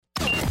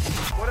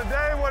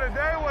what a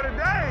day, what a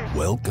day.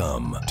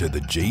 Welcome to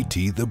the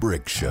JT the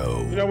Brick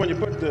Show. You know, when you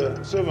put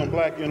the silver and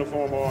black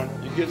uniform on,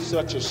 you get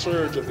such a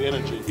surge of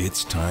energy.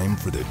 It's time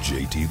for the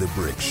JT the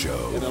Brick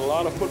Show. And a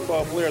lot of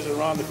football players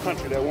around the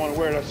country that want to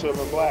wear that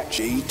silver and black.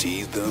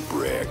 JT the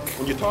Brick.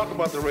 When you talk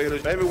about the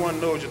Raiders,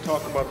 everyone knows you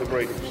talk about the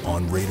Raiders.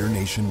 On Raider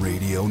Nation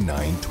Radio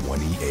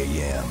 920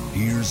 AM.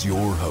 Here's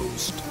your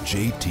host,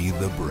 JT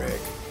the Brick.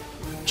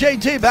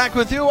 JT back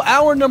with you.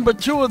 Hour number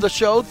 2 of the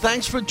show.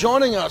 Thanks for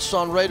joining us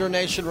on Raider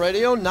Nation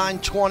Radio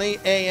 920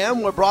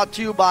 AM. We're brought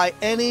to you by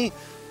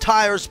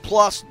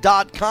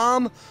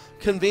AnyTiresPlus.com.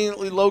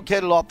 Conveniently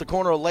located off the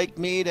corner of Lake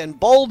Mead and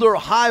Boulder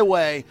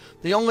Highway.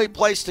 The only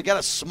place to get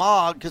a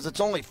smog because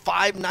it's only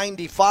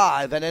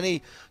 $5.95 at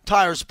Any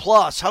Tires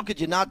Plus. How could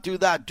you not do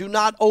that? Do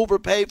not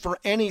overpay for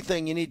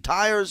anything. You need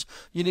tires.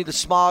 You need a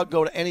smog.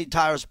 Go to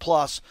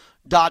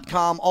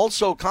AnyTiresPlus.com.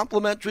 Also,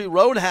 complimentary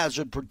road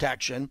hazard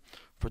protection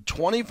for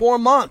 24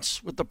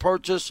 months with the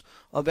purchase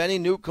of any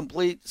new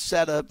complete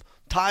set of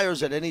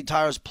tires at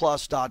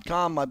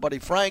AnyTiresPlus.com. My buddy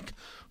Frank,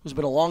 who's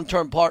been a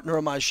long-term partner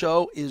of my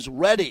show, is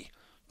ready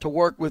to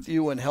work with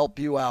you and help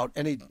you out.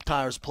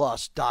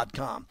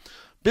 AnyTiresPlus.com.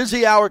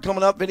 Busy hour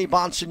coming up. Vinny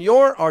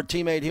Bonsignor, our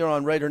teammate here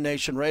on Raider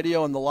Nation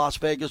Radio and the Las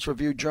Vegas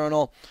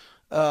Review-Journal.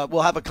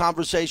 We'll have a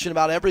conversation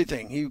about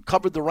everything. He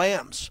covered the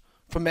Rams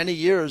for many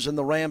years, and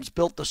the Rams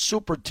built the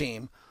super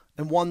team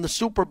and won the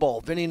Super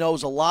Bowl. Vinny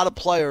knows a lot of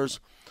players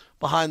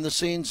behind the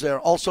scenes there.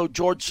 Also,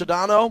 George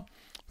Sedano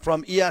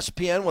from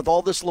ESPN with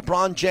all this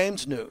LeBron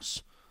James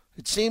news.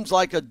 It seems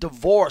like a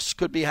divorce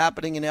could be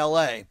happening in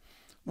L.A.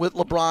 with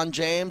LeBron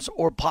James,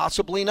 or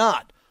possibly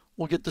not.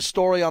 We'll get the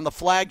story on the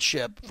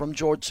flagship from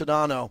George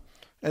Sedano.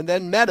 And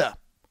then Meta,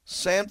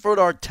 Sanford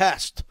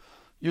Artest.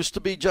 Used to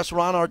be just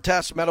Ron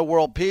Artest, Meta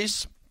World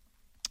Peace.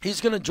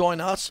 He's going to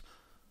join us.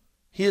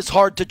 He is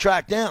hard to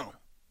track down.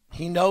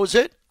 He knows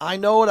it. I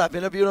know it. I've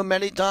interviewed him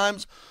many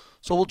times.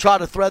 So we'll try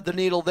to thread the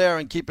needle there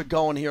and keep it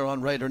going here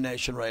on Raider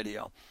Nation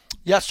Radio.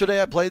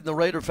 Yesterday I played in the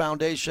Raider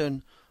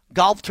Foundation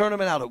golf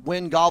tournament out at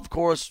Wynn Golf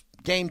Course.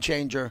 Game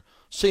changer.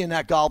 Seeing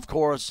that golf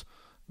course.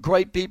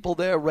 Great people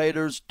there,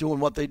 Raiders, doing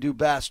what they do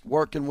best,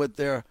 working with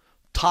their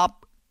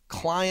top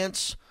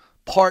clients,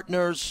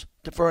 partners,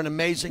 for an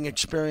amazing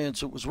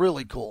experience. It was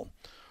really cool.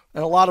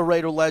 And a lot of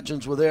Raider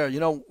legends were there. You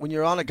know, when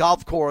you're on a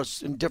golf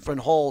course in different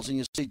holes and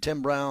you see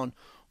Tim Brown,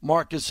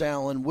 Marcus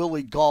Allen,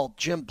 Willie Gault,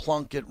 Jim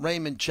Plunkett,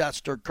 Raymond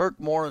Chester, Kirk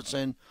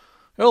Morrison.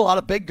 There are a lot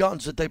of big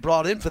guns that they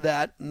brought in for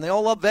that, and they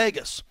all love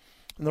Vegas.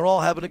 And they're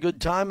all having a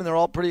good time, and they're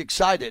all pretty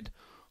excited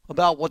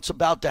about what's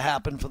about to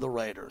happen for the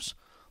Raiders.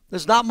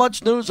 There's not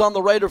much news on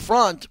the Raider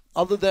front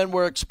other than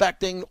we're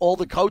expecting all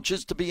the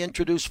coaches to be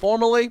introduced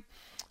formally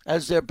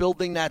as they're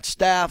building that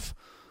staff,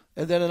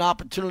 and then an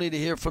opportunity to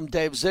hear from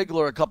Dave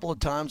Ziegler a couple of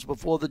times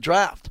before the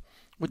draft.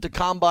 With the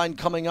Combine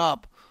coming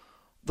up,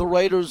 the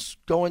Raiders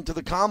go into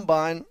the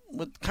Combine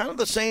with kind of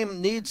the same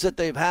needs that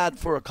they've had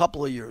for a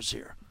couple of years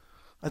here.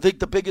 I think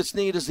the biggest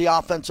need is the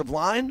offensive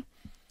line.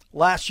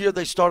 Last year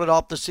they started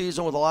off the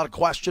season with a lot of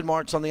question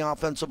marks on the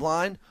offensive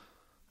line,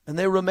 and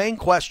they remain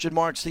question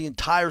marks the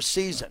entire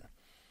season.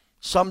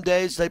 Some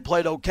days they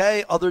played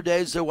okay, other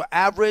days they were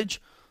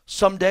average,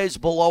 some days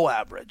below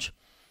average.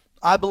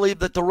 I believe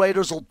that the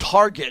Raiders will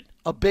target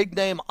a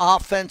big-name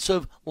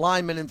offensive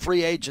lineman in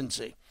free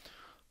agency.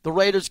 The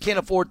Raiders can't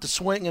afford to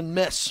swing and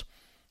miss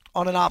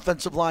on an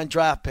offensive line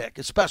draft pick,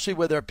 especially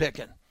where they're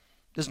picking.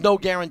 There's no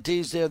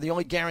guarantees there. The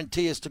only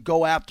guarantee is to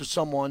go after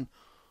someone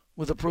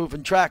with a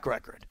proven track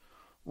record.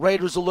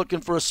 Raiders are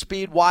looking for a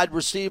speed wide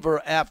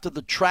receiver after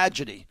the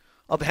tragedy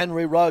of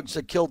Henry Ruggs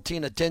that killed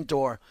Tina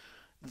Tintor.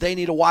 They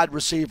need a wide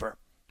receiver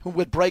who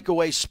with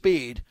breakaway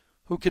speed,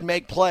 who can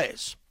make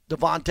plays.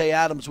 Devontae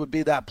Adams would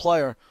be that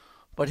player,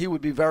 but he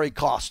would be very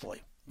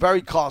costly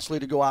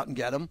to go out and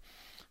get him.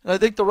 And I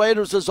think the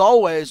Raiders, as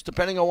always,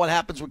 depending on what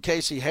happens with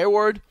Casey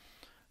Hayward,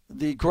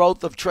 the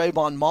growth of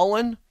Trayvon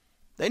Mullen,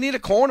 they need a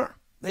corner.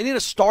 They need a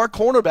star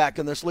cornerback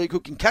in this league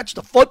who can catch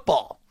the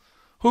football,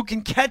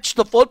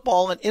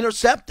 and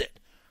intercept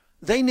it.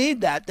 They need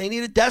that. They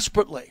need it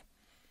desperately.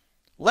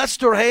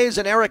 Lester Hayes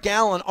and Eric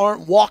Allen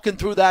aren't walking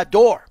through that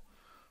door.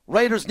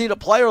 Raiders need a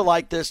player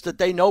like this that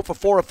they know for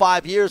 4 or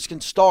 5 years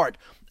can start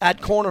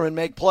at corner and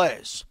make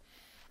plays.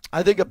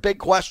 I think a big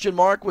question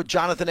mark with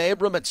Jonathan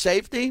Abram at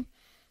safety.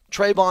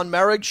 Trayvon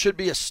Merrick should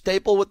be a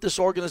staple with this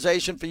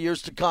organization for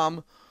years to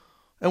come.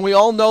 And we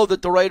all know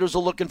that the Raiders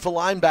are looking for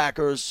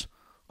linebackers.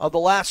 The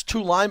last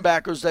 2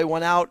 linebackers they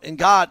went out and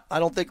got, I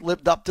don't think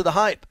lived up to the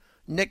hype.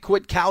 Nick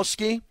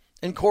Kwiatkowski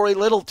and Corey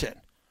Littleton.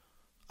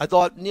 I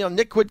thought,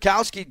 Nick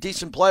Kwiatkowski,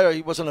 decent player,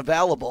 he wasn't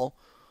available.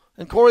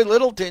 And Corey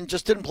Littleton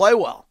just didn't play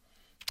well.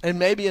 And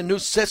maybe a new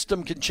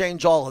system can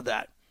change all of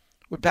that.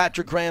 With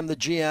Patrick Graham, the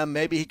GM,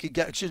 maybe he could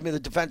get, the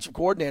defensive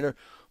coordinator,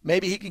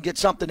 maybe he can get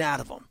something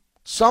out of him.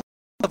 Some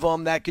of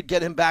them that could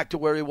get him back to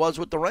where he was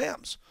with the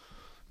Rams.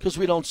 Because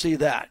we don't see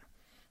that.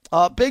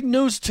 Big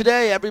news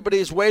today, everybody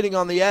is waiting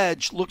on the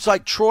edge. Looks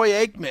like Troy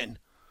Aikman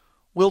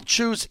will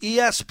choose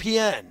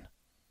ESPN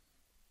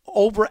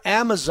over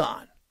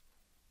Amazon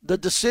the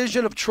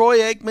decision of Troy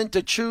Aikman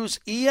to choose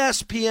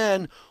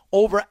ESPN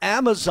over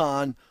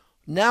Amazon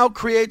now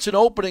creates an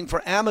opening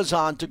for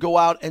Amazon to go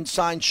out and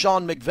sign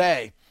Sean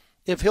McVay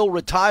if he'll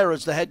retire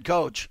as the head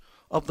coach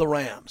of the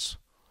Rams.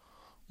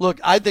 Look,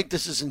 I think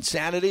this is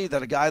insanity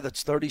that a guy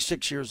that's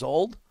 36 years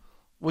old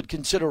would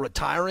consider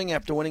retiring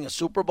after winning a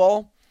Super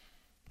Bowl.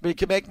 But he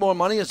can make more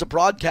money as a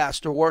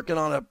broadcaster working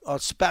on a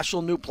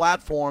special new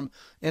platform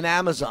in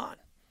Amazon.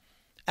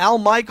 Al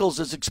Michaels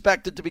is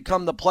expected to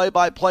become the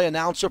play-by-play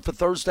announcer for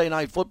Thursday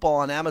Night Football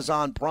on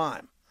Amazon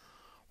Prime.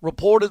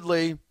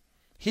 Reportedly,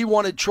 he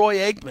wanted Troy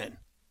Aikman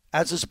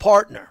as his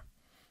partner.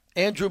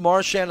 Andrew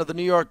Marchand of the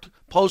New York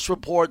Post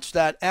reports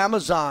that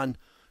Amazon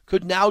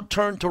could now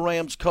turn to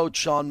Rams coach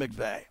Sean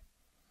McVay.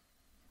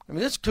 I mean,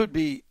 this could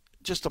be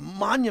just a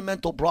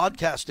monumental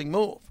broadcasting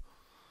move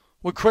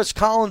with Chris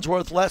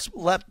Collinsworth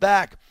left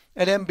back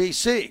at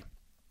NBC.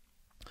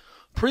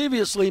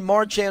 Previously,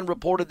 Marchand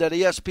reported that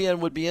ESPN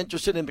would be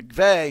interested in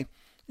McVay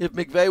if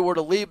McVay were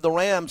to leave the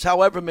Rams.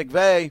 However,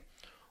 McVay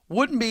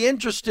wouldn't be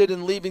interested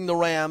in leaving the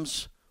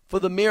Rams for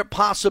the mere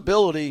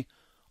possibility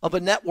of a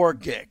network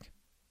gig.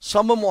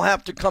 Someone will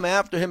have to come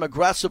after him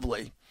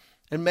aggressively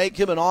and make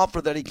him an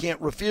offer that he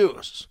can't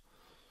refuse.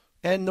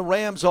 And the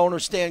Rams owner,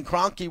 Stan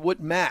Kroenke,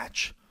 wouldn't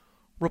match.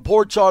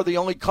 Reports are the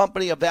only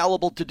company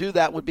available to do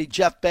that would be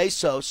Jeff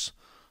Bezos,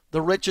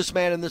 the richest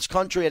man in this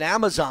country, at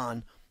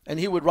Amazon, and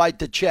he would write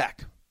the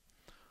check.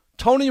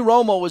 Tony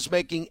Romo was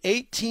making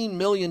 $18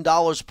 million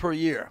per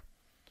year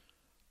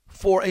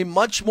for a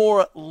much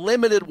more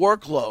limited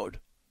workload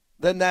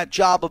than that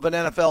job of an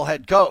NFL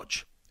head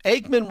coach.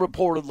 Aikman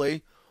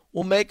reportedly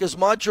will make as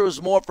much or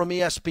as more from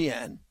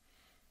ESPN.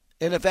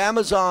 And if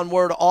Amazon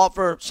were to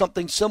offer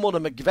something similar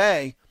to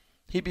McVay,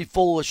 he'd be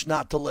foolish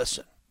not to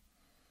listen.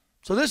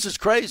 So this is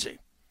crazy,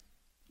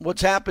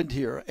 what's happened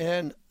here.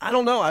 And I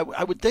don't know.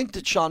 I would think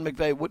that Sean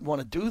McVay wouldn't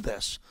want to do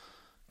this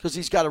because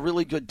he's got a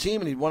really good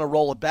team and he'd want to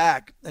roll it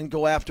back and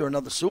go after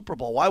another Super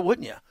Bowl. Why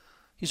wouldn't you?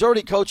 He's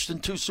already coached in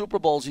 2 Super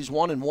Bowls. He's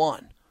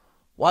 1-1.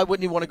 Why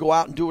wouldn't he want to go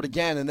out and do it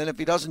again? And then if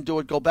he doesn't do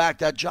it, go back.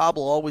 That job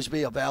will always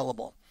be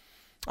available.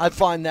 I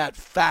find that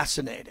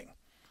fascinating.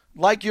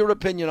 Like your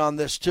opinion on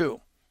this,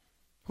 too.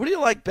 Who do you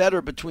like better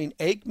between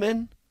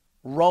Aikman,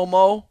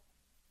 Romo,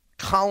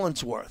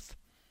 Collinsworth?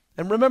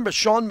 And remember,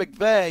 Sean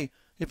McVay,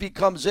 if he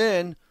comes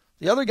in,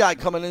 the other guy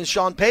coming in is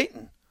Sean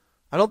Payton.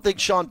 I don't think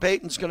Sean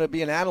Payton's going to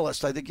be an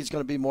analyst. I think he's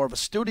going to be more of a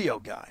studio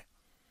guy.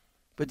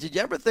 But did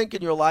you ever think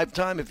in your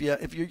lifetime, if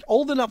you're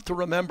old enough to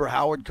remember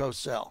Howard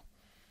Cosell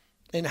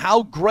and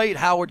how great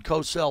Howard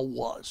Cosell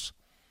was?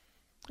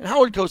 And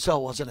Howard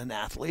Cosell wasn't an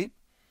athlete.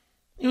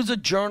 He was a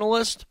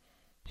journalist.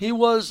 He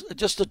was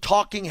just a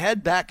talking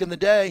head back in the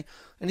day,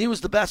 and he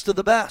was the best of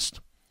the best.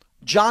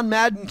 John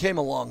Madden came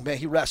along. May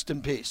he rest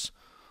in peace.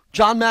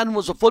 John Madden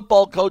was a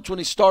football coach when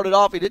he started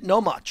off. He didn't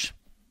know much.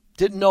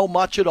 Didn't know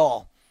much at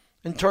all.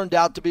 And turned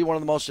out to be one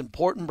of the most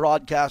important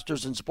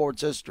broadcasters in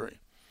sports history.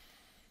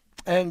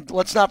 And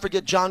let's not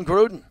forget John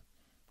Gruden.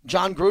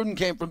 John Gruden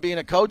came from being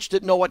a coach,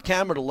 didn't know what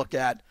camera to look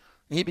at.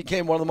 And he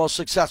became one of the most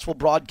successful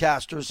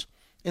broadcasters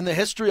in the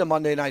history of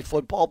Monday Night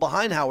Football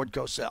behind Howard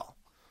Cosell.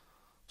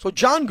 So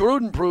John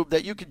Gruden proved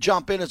that you could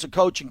jump in as a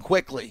coach and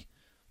quickly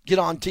get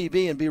on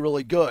TV and be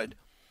really good.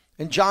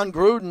 And John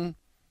Gruden,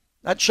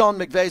 that's Sean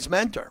McVay's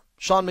mentor.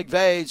 Sean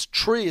McVay's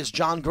tree is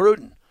John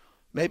Gruden.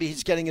 Maybe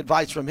he's getting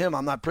advice from him.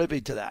 I'm not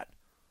privy to that.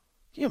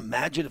 Can you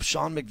imagine if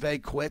Sean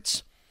McVay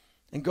quits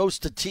and goes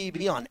to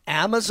TV on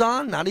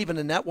Amazon, not even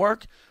a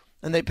network,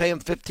 and they pay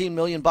him $15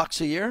 million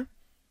a year?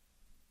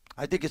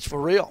 I think it's for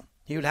real.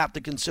 He would have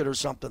to consider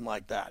something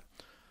like that.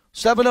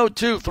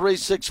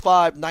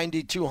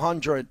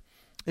 702-365-9200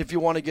 if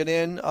you want to get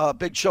in.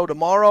 Big show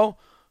tomorrow.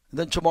 And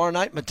then tomorrow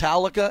night,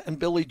 Metallica and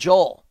Billy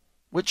Joel.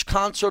 Which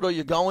concert are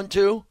you going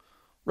to?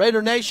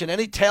 Raider Nation,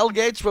 any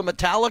tailgates for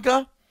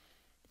Metallica?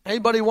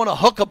 Anybody want to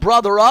hook a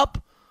brother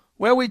up?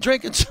 Where are we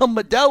drinking some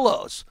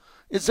Modelo's?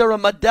 Is there a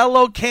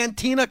Modelo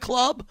Cantina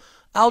Club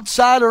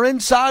outside or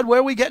inside? Where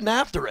are we getting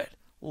after it?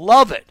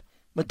 Love it.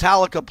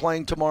 Metallica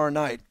playing tomorrow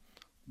night.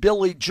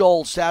 Billy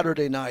Joel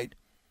Saturday night.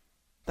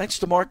 Thanks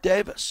to Mark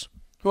Davis,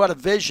 who had a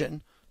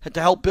vision, had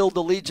to help build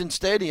the Legion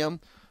Stadium.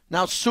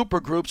 Now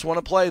supergroups want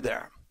to play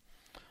there.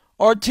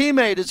 Our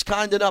teammate is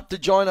kind enough to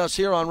join us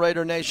here on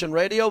Raider Nation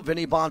Radio,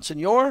 Vinny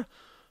Bonsignore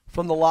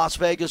from the Las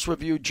Vegas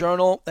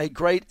Review-Journal, a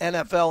great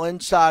NFL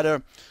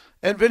insider.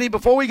 And, Vinny,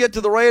 before we get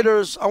to the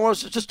Raiders, I want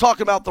to just talk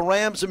about the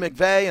Rams and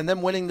McVay and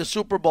them winning the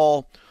Super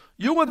Bowl.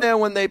 You were there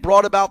when they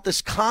brought about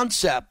this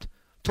concept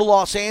to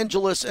Los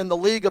Angeles and the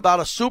league about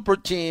a super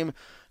team.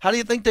 How do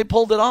you think they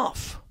pulled it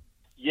off?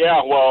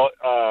 Yeah, well,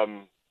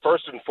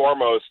 first and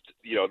foremost,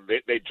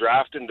 they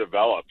draft and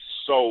develop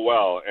so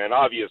well. And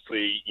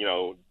obviously,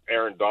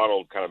 Aaron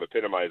Donald kind of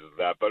epitomizes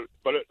that.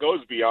 But it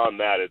goes beyond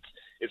that.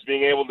 It's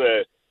being able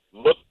to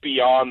look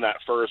beyond that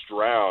first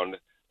round,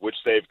 which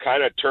they've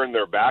kind of turned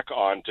their back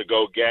on, to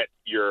go get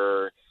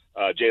your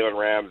Jalen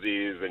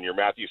Ramseys and your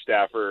Matthew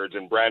Staffords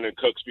and Brandon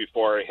Cooks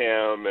before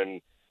him. And,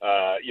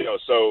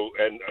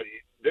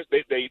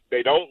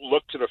 they don't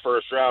look to the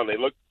first round. They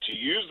look to to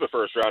use the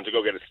first round to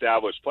go get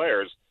established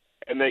players.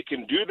 And they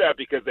can do that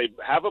because they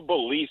have a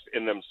belief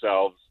in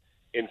themselves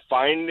in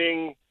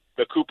finding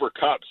the Cooper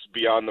Kupps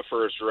beyond the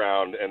first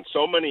round and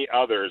so many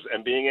others,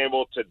 and being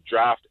able to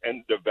draft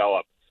and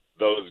develop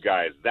those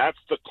guys. That's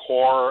the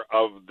core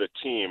of the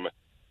team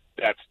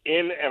that's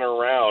in and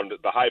around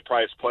the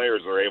high-priced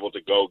players they're able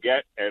to go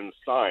get and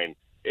sign.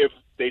 If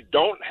they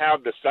don't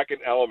have the second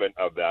element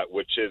of that,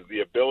 which is the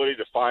ability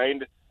to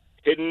find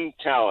hidden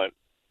talent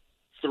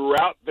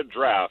throughout the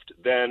draft,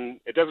 then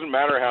it doesn't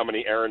matter how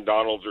many Aaron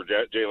Donalds or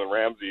Jalen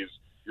Ramseys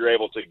you're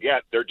able to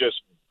get. They're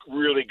just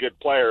really good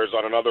players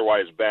on an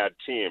otherwise bad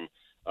team.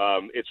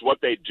 It's what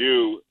they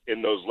do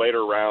in those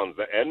later rounds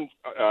and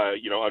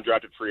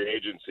undrafted free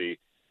agency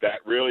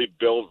that really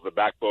builds the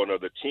backbone of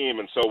the team.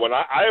 And so when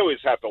I always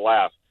have to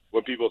laugh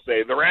when people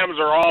say the Rams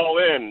are all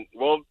in.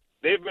 Well,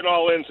 they've been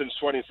all in since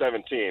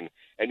 2017,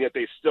 and yet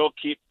they still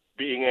keep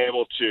being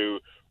able to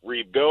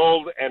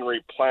rebuild and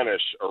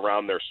replenish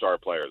around their star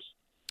players.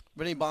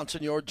 Vinny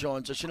Bonsignore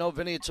joins us.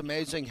 Vinny, it's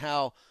amazing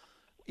how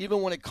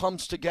even when it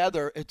comes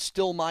together, it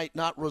still might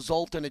not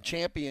result in a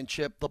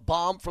championship. The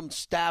bomb from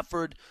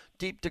Stafford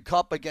deep to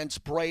Kupp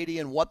against Brady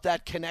and what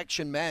that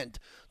connection meant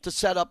to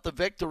set up the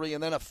victory,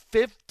 and then a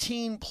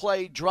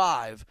 15-play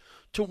drive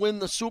to win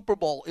the Super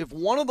Bowl. If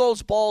one of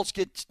those balls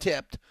gets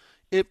tipped,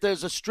 if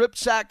there's a strip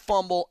sack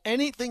fumble,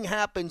 anything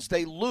happens,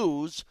 they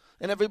lose,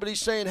 and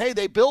everybody's saying, hey,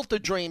 they built a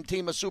dream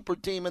team, a super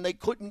team, and they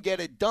couldn't get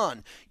it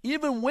done.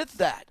 Even with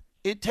that,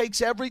 it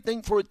takes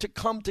everything for it to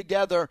come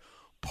together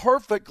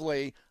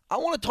perfectly. I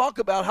want to talk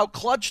about how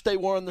clutch they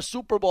were in the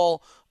Super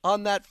Bowl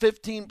on that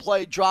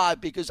 15-play drive,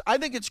 because I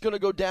think it's going to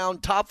go down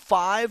top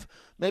 5,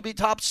 maybe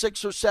top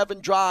 6 or 7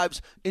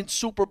 drives in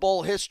Super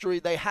Bowl history.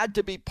 They had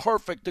to be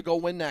perfect to go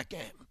win that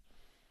game.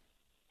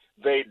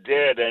 They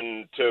did,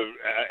 and to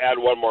add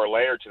one more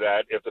layer to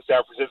that, if the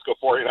San Francisco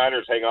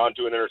 49ers hang on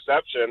to an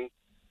interception,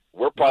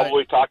 we're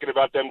probably talking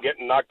about them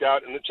getting knocked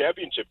out in the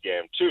championship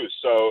game too.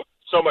 So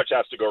much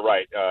has to go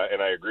right,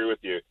 and I agree with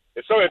you.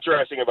 It's so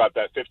interesting about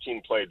that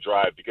 15-play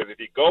drive, because if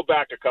you go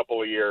back a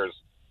couple of years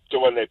to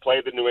when they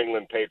played the New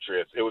England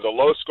Patriots, it was a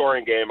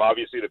low-scoring game.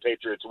 Obviously, the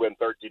Patriots win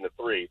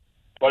 13-3,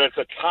 but it's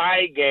a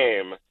tie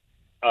game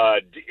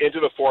into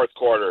the fourth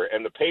quarter,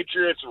 and the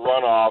Patriots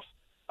run off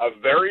a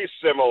very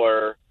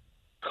similar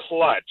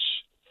clutch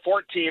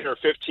 14 or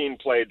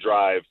 15-play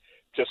drive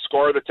to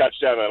score the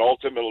touchdown that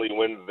ultimately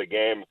wins the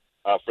game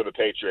for the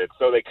Patriots.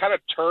 So they kind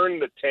of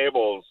turned the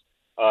tables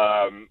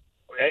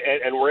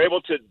and were able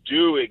to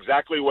do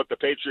exactly what the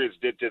Patriots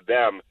did to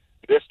them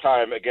this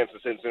time against the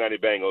Cincinnati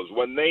Bengals.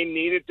 When they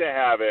needed to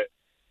have it,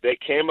 they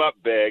came up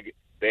big.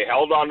 They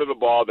held on to the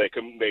ball. They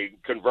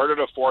converted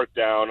a fourth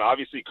down.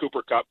 Obviously,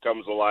 Cooper Kupp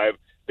comes alive.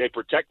 They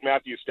protect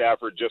Matthew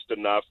Stafford just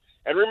enough.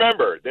 And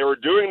remember, they were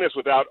doing this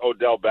without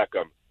Odell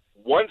Beckham.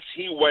 Once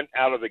he went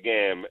out of the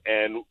game,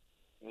 and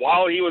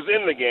while he was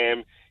in the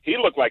game, he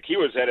looked like he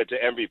was headed to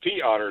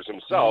MVP honors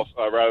himself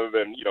rather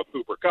than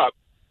Cooper Kupp.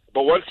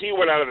 But once he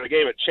went out of the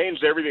game, it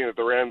changed everything that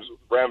the Rams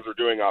were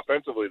doing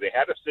offensively. They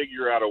had to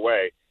figure out a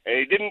way, and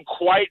they didn't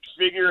quite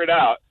figure it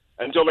out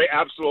until they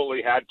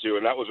absolutely had to,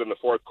 and that was in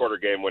the fourth quarter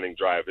game-winning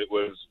drive. It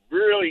was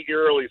really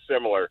eerily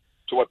similar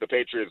to what the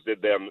Patriots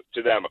did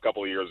to them a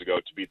couple of years ago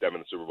to beat them in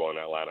the Super Bowl in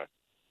Atlanta.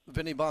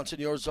 Vinny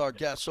Bonsignore is our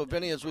guest. So,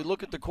 Vinny, as we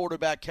look at the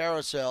quarterback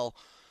carousel,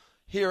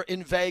 here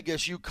in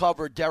Vegas, you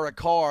covered Derek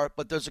Carr,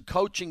 but there's a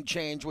coaching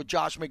change with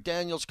Josh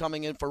McDaniels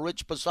coming in for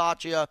Rich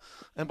Bisaccia,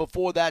 and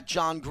before that,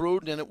 John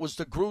Gruden. And it was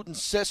the Gruden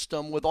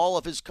system with all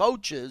of his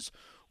coaches,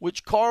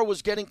 which Carr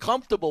was getting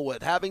comfortable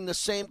with, having the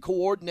same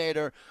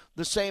coordinator,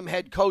 the same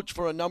head coach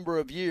for a number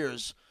of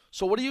years.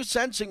 So what are you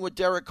sensing with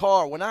Derek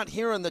Carr? We're not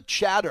hearing the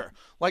chatter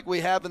like we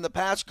have in the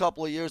past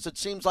couple of years. It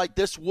seems like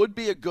this would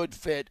be a good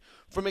fit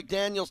for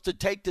McDaniels to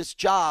take this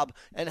job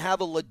and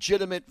have a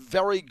legitimate,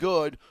 very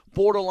good,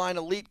 borderline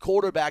elite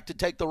quarterback to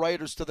take the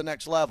Raiders to the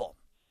next level.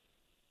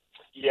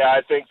 Yeah, I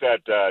think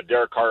that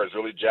Derek Carr is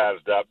really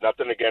jazzed up.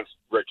 Nothing against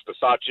Rich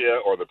Bisaccia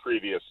or the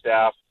previous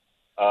staff,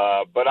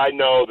 but I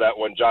know that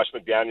when Josh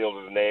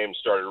McDaniels' name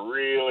started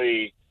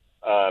really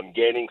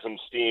gaining some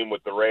steam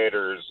with the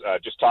Raiders,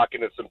 just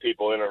talking to some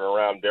people in and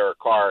around Derek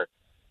Carr,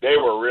 they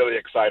were really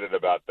excited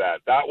about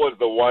that. That was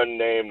the one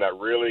name that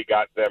really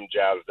got them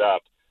jazzed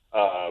up.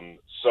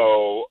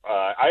 So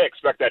I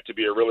expect that to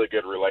be a really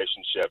good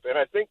relationship. And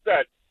I think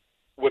that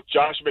with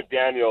Josh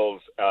McDaniels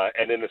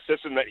and in the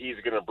system that he's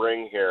going to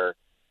bring here,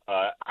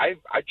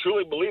 I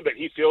truly believe that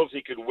he feels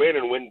he could win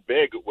and win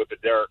big with the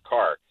Derek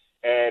Carr.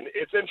 And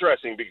it's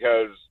interesting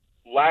because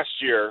last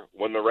year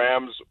when the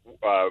Rams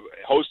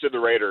hosted the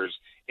Raiders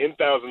in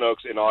Thousand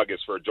Oaks in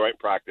August for a joint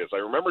practice, I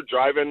remember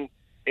driving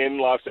in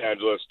Los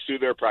Angeles to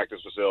their practice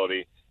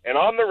facility, and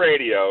on the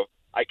radio,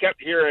 I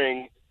kept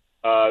hearing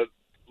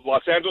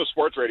Los Angeles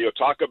sports radio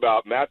talk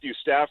about Matthew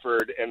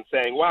Stafford and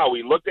saying, wow,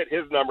 we looked at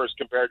his numbers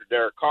compared to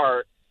Derek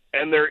Carr,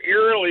 and they're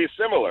eerily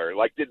similar.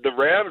 Like, did the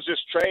Rams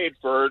just trade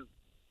for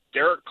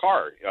Derek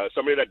Carr,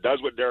 somebody that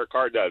does what Derek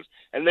Carr does?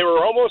 And they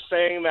were almost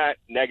saying that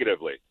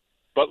negatively.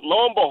 But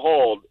lo and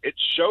behold, it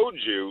showed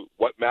you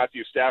what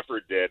Matthew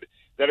Stafford did,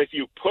 that if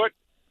you put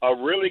a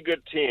really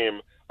good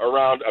team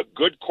around a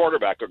good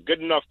quarterback, a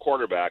good enough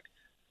quarterback,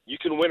 you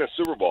can win a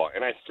Super Bowl.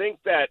 And I think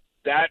that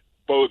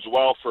bodes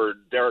well for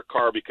Derek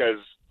Carr because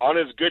on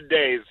his good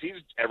days,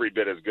 he's every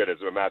bit as good as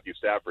Matthew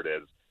Stafford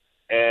is.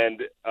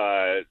 And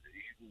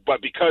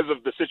but because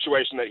of the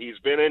situation that he's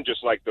been in,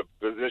 just like the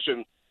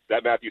position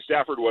that Matthew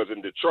Stafford was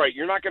in Detroit,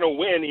 you're not going to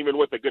win even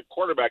with a good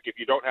quarterback if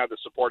you don't have the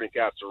supporting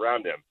cast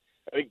around him.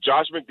 I think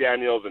Josh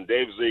McDaniels and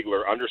Dave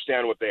Ziegler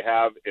understand what they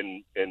have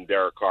in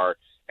Derek Carr,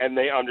 and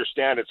they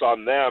understand it's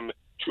on them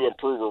to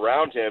improve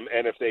around him.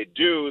 And if they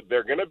do,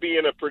 they're going to be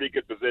in a pretty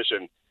good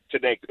position to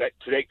take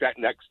that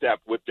next step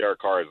with Derek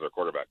Carr as their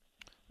quarterback.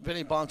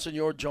 Vinny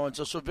Bonsignore joins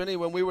us. So, Vinny,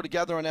 when we were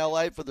together in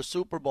L.A. for the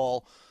Super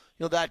Bowl,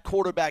 that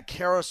quarterback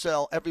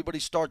carousel, everybody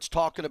starts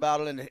talking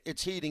about it, and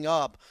it's heating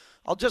up.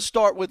 I'll just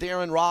start with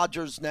Aaron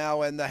Rodgers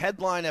now, and the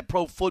headline at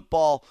Pro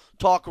Football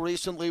Talk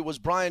recently was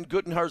Brian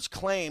Gutekunst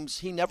claims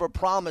he never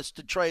promised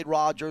to trade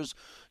Rodgers.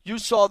 You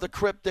saw the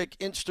cryptic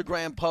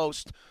Instagram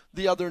post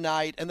the other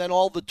night, and then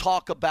all the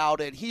talk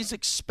about it. He's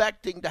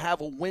expecting to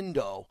have a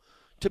window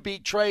to be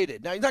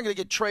traded. Now, he's not going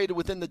to get traded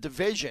within the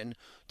division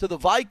to the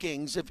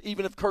Vikings,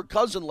 even if Kirk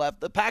Cousins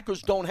left. The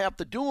Packers don't have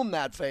to do him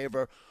that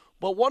favor.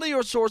 But what are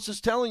your sources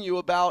telling you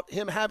about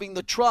him having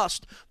the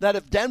trust that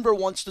if Denver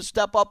wants to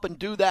step up and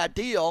do that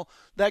deal,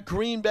 that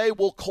Green Bay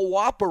will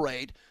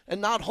cooperate and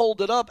not hold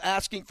it up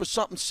asking for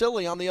something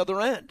silly on the other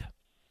end?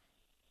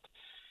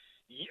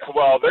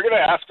 Well, they're going to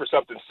ask for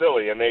something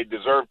silly, and they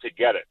deserve to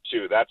get it,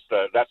 too. That's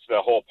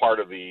the whole part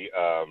of the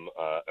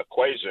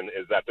equation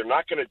is that they're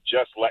not going to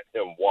just let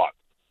him walk.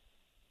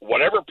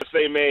 Whatever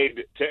they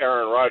made to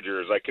Aaron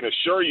Rodgers, I can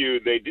assure you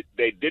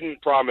they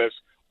didn't promise,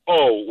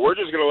 we're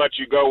just going to let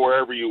you go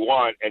wherever you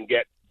want and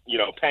get,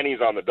 pennies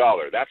on the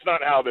dollar. That's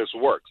not how this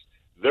works.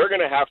 They're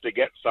going to have to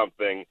get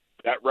something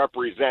that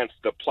represents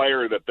the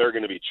player that they're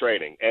going to be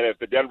trading. And if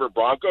the Denver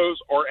Broncos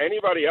or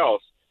anybody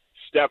else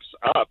steps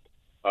up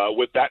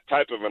with that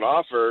type of an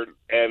offer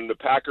and the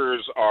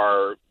Packers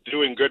are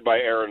doing good by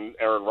Aaron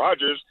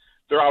Rodgers,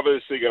 they're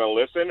obviously going to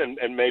listen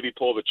and maybe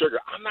pull the trigger.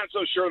 I'm not so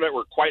sure that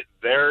we're quite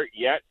there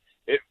yet.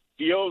 It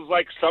feels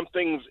like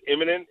something's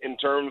imminent in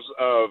terms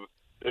of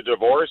the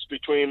divorce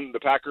between the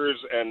Packers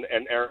and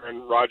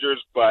Aaron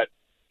Rodgers, but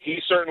he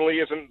certainly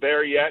isn't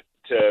there yet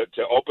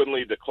to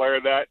openly declare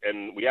that,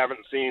 and we haven't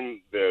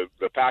seen the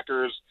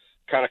Packers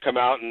kind of come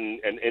out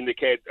and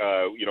indicate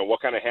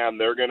what kind of hand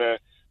they're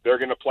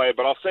gonna play.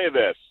 But I'll say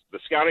this: the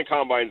scouting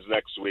combine's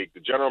next week. The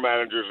general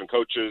managers and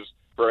coaches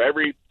for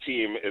every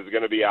team is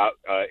going to be out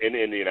in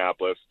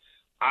Indianapolis.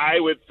 I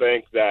would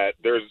think that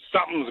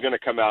something's going to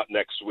come out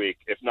next week,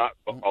 if not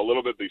a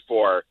little bit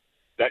before,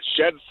 that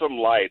sheds some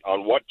light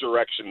on what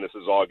direction this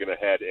is all going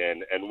to head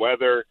in and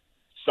whether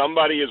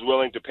somebody is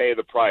willing to pay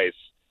the price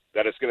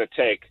that it's going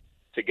to take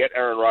to get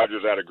Aaron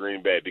Rodgers out of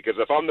Green Bay. Because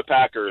if I'm the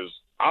Packers,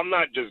 I'm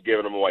not just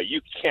giving him away.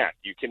 You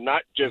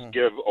cannot just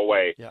give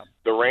away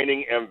the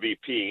reigning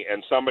MVP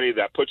and somebody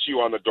that puts you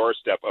on the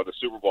doorstep of the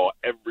Super Bowl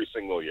every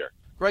single year.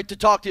 Great to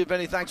talk to you,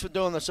 Vinny. Thanks for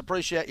doing this.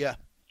 Appreciate you.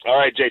 All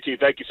right, JT.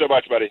 Thank you so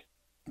much, buddy.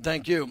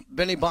 Thank you.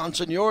 Vinny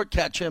Bonsignore,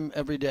 catch him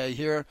every day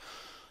here.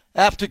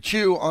 After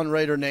Q on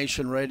Raider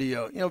Nation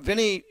Radio.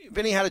 Vinny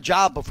had a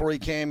job before he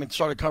came and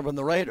started covering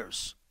the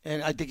Raiders.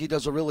 And I think he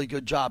does a really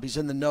good job. He's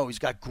in the know. He's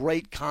got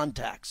great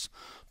contacts.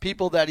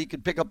 People that he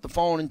could pick up the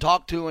phone and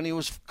talk to. And he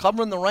was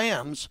covering the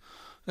Rams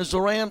as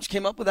the Rams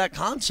came up with that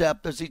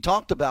concept, as he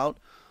talked about,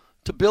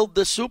 to build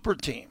this super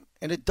team.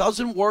 And it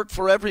doesn't work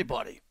for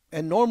everybody.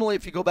 And normally,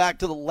 if you go back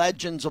to the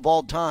legends of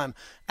all time,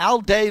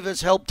 Al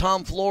Davis helped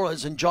Tom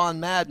Flores and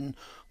John Madden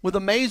with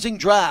amazing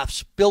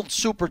drafts build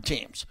super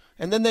teams.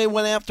 And then they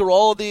went after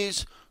all of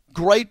these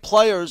great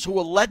players who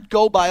were let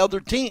go by other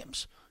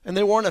teams. And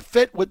they weren't a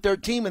fit with their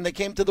team, and they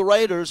came to the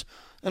Raiders,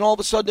 and all of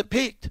a sudden it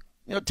peaked.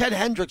 Ted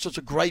Hendricks was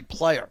a great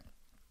player.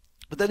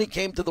 But then he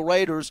came to the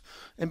Raiders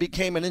and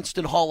became an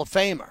instant Hall of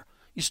Famer.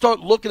 You start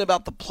looking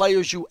about the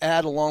players you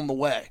add along the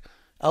way.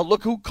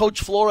 Look who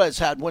Coach Flores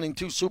had winning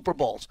 2 Super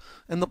Bowls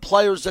and the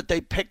players that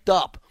they picked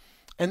up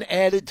and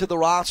added to the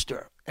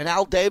roster. And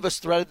Al Davis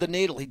threaded the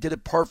needle. He did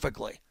it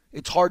perfectly.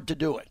 It's hard to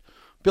do it.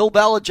 Bill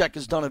Belichick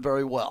has done it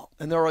very well.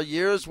 And there are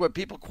years where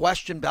people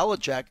question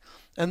Belichick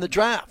and the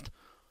draft.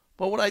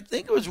 But what I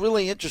think was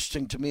really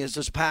interesting to me is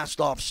this past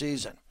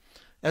offseason.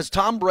 As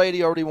Tom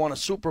Brady already won a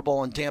Super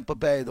Bowl in Tampa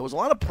Bay, there was a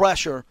lot of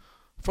pressure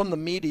from the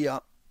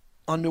media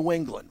on New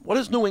England. What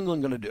is New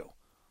England going to do?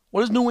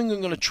 What is New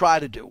England going to try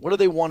to do? What do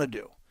they want to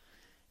do?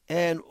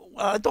 And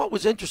what I thought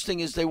was interesting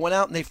is they went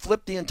out and they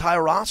flipped the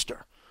entire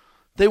roster.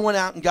 They went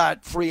out and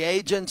got free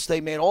agents.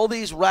 They made all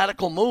these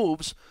radical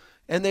moves,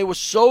 and they were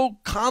so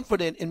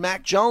confident in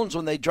Mac Jones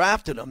when they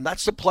drafted him.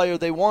 That's the player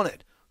they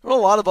wanted. There were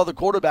a lot of other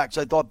quarterbacks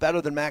I thought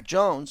better than Mac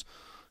Jones,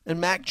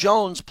 and Mac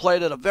Jones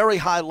played at a very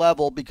high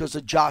level because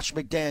of Josh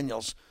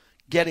McDaniels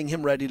getting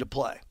him ready to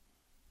play.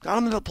 Got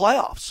him in the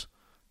playoffs.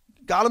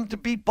 Got him to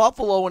beat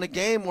Buffalo in a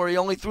game where he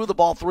only threw the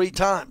ball 3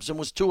 times and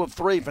was 2 of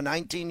 3 for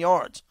 19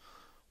 yards.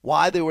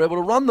 Why? They were able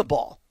to run the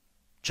ball.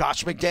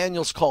 Josh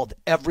McDaniels called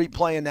every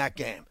play in that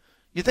game.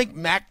 You think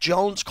Mac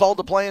Jones called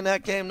the play in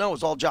that game? No, it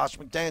was all Josh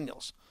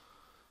McDaniels.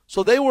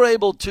 So they were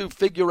able to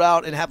figure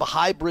out and have a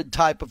hybrid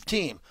type of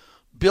team.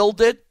 Build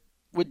it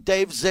with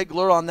Dave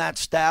Ziegler on that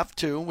staff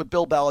too, with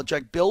Bill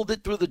Belichick. Build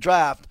it through the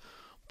draft.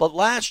 But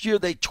last year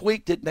they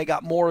tweaked it and they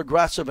got more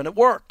aggressive, and it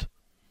worked.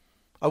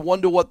 I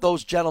wonder what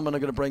those gentlemen are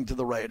going to bring to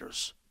the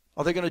Raiders.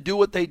 Are they going to do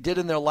what they did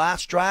in their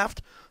last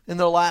draft, in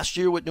their last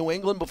year with New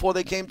England before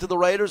they came to the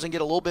Raiders and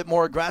get a little bit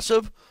more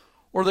aggressive?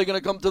 Or are they going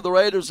to come to the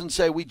Raiders and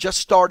say, we just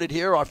started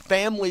here, our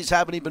families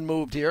haven't even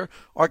moved here,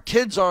 our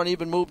kids aren't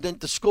even moved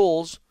into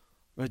schools,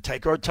 we're going to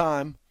take our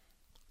time,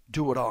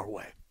 do it our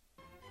way.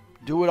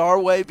 Do it our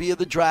way via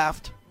the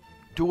draft,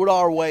 do it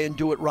our way and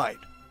do it right.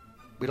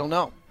 We don't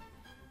know.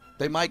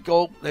 They might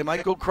go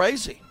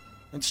crazy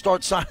and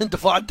start signing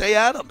Devontae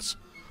Adams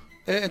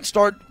and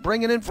start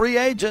bringing in free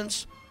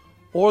agents,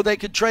 or they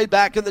could trade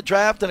back in the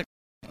draft and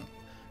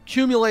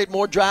accumulate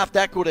more draft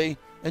equity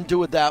and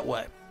do it that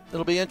way.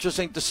 It'll be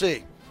interesting to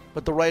see,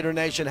 but the Raider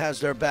Nation has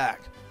their back.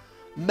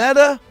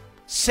 Meta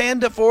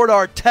Sandiford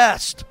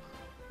Artest.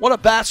 What a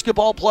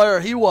basketball player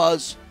he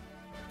was,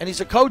 and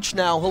he's a coach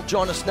now. He'll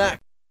join us next.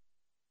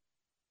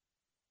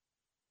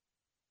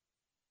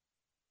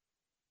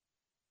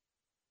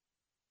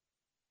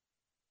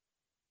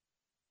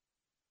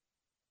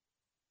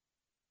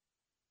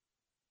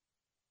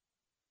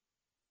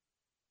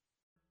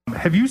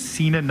 Have you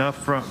seen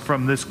enough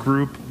from this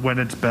group when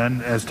it's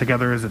been as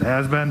together as it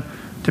has been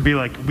to be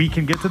like, we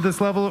can get to this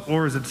level,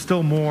 or is it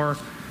still more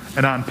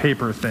an on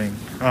paper thing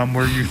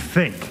where you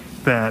think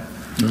that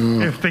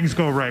if things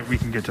go right, we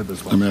can get to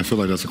this level? I mean, I feel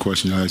like that's a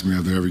question you ask me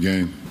after every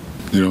game.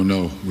 You don't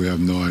know. We have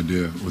no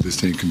idea what this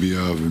team can be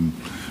of, and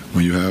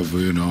when you have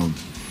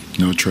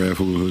Trev,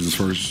 who's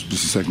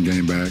his second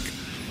game back,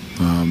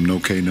 no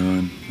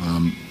K-Nunn,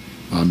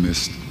 I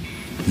missed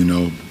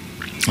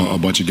a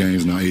bunch of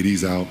games now.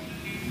 AD's out.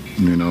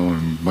 And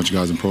a bunch of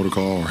guys in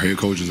protocol, or head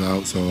coaches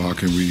out, so how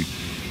can we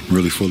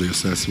really fully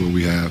assess what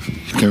we have?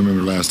 I can't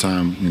remember the last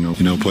time,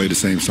 played the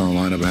same starting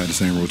lineup, I had the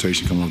same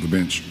rotation coming off the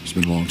bench. It's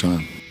been a long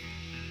time.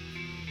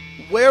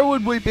 Where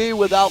would we be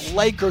without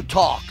Laker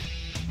talk,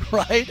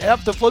 right?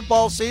 After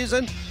football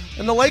season,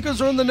 and the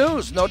Lakers are in the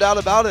news, no doubt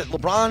about it.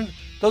 LeBron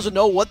doesn't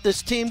know what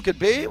this team could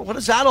be. What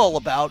is that all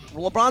about?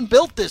 LeBron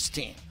built this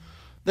team.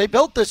 They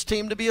built this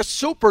team to be a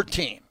super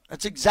team.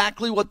 That's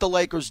exactly what the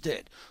Lakers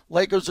did.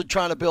 Lakers are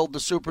trying to build the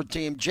super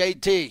team.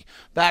 JT,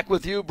 back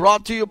with you.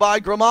 Brought to you by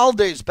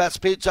Grimaldi's.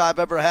 Best pizza I've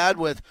ever had,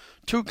 with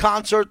 2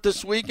 concerts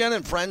this weekend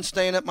and friends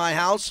staying at my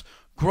house.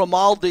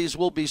 Grimaldi's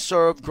will be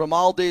served.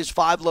 Grimaldi's,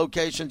 5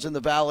 locations in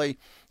the Valley.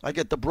 I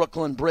get the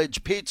Brooklyn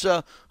Bridge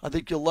pizza. I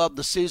think you'll love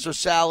the Caesar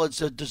salads,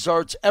 the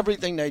desserts,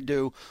 everything they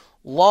do.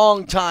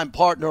 Longtime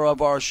partner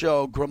of our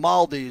show,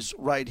 Grimaldi's,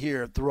 right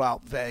here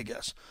throughout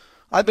Vegas.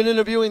 I've been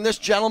interviewing this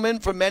gentleman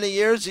for many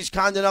years. He's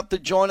kind enough to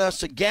join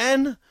us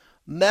again.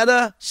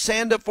 Meta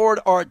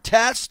Sandiford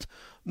Artest.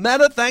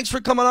 Meta, thanks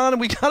for coming on,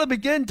 and we got to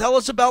begin. Tell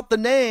us about the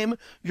name,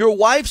 your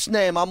wife's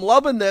name. I'm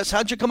loving this.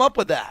 How'd you come up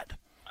with that?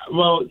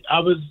 Well, I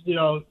was,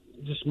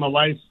 just my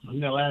wife's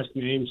last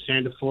name,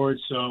 Sandiford,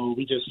 so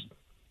we just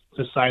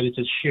decided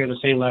to share the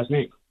same last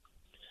name.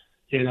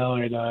 And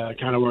it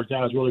kind of worked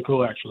out. It's really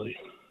cool, actually.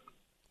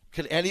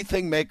 Could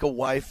anything make a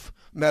wife,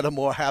 Meta,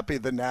 more happy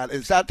than that?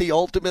 Is that the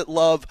ultimate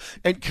love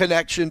and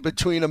connection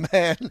between a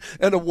man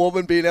and a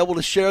woman, being able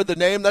to share the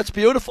name? That's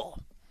beautiful.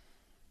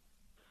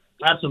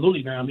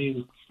 Absolutely, man. I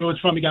mean, it was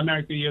fun. We got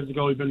married 3 years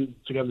ago. We've been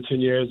together 10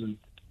 years, and,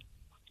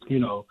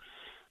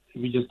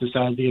 we just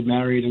decided to get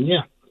married. And,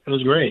 yeah, it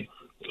was great.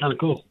 Kind of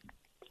cool.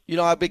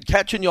 I've been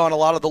catching you on a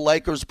lot of the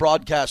Lakers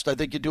broadcast. I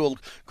think you do a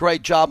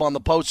great job on the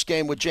post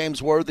game with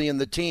James Worthy and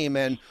the team.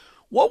 And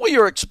what were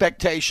your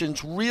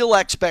expectations, real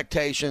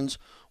expectations,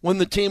 when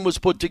the team was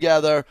put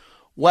together?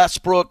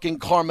 Westbrook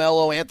and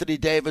Carmelo, Anthony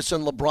Davis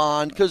and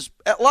LeBron, because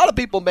a lot of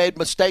people made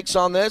mistakes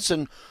on this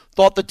and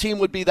thought the team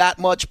would be that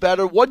much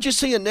better. What did you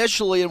see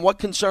initially, and what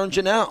concerns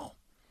you now?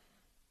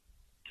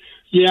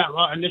 Yeah,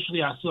 well,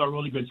 initially I saw a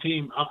really good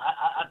team.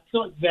 I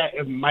thought that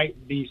it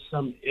might be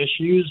some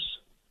issues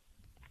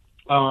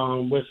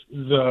with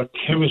the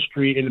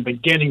chemistry in the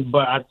beginning,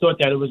 but I thought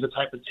that it was the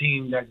type of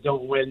team that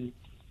don't win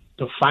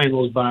the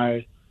finals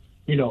by,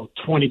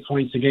 20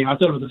 points a game. I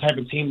thought it was the type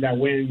of team that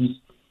wins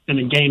in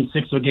a game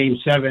 6 or game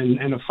 7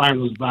 and the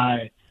finals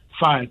by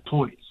 5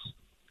 points,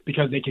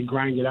 because they can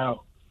grind it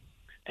out.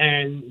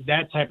 And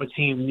that type of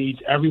team needs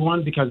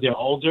everyone because they're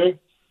older.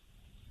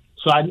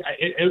 So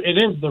it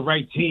is the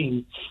right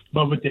team,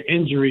 but with the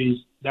injuries,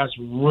 that's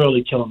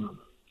really killing them.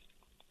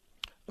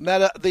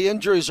 Meta, the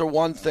injuries are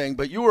one thing,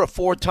 but you were a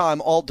 4-time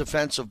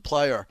all-defensive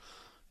player.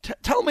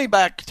 Tell me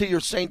back to your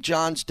St.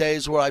 John's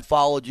days where I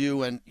followed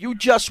you, and you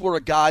just were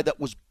a guy that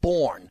was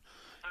born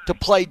to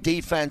play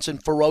defense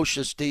and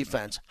ferocious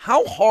defense.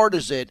 How hard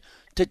is it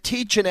to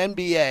teach an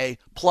NBA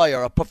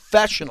player, a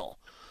professional,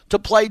 to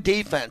play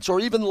defense, or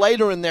even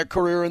later in their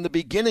career, in the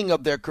beginning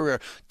of their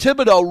career?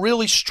 Thibodeau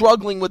really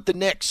struggling with the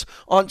Knicks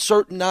on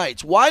certain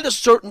nights. Why do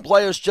certain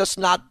players just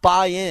not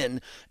buy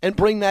in and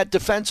bring that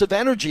defensive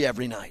energy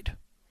every night?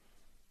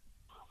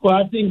 Well,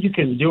 I think you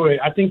can do it.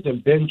 I think the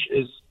bench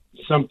is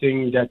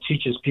something that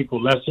teaches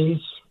people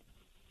lessons.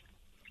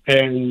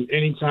 And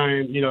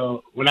anytime,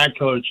 when I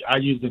coach, I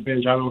use the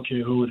bench. I don't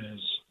care who it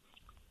is.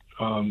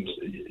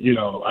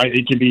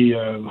 It could be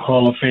a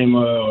Hall of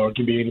Famer or it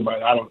could be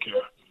anybody. I don't care.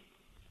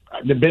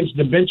 The bench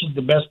is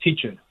the best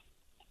teacher.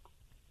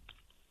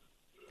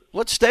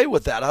 Let's stay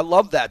with that. I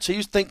love that. So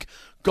you think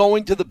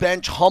going to the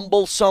bench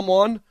humbles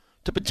someone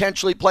to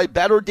potentially play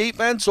better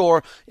defense,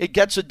 or it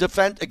gets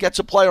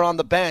a player on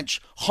the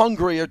bench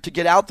hungrier to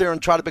get out there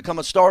and try to become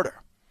a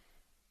starter?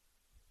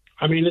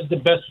 I mean, it's the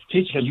best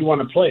teacher because you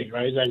want to play,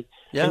 right?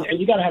 Yeah. And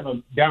you got to have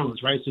a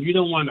balance, right? So you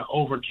don't want to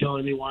overkill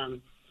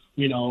anyone,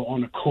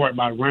 on the court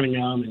by running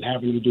them and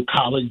having them do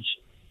college,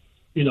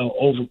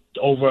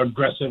 over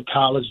aggressive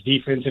college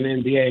defense in the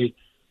NBA.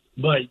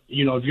 But,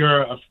 if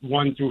you're a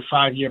 1 through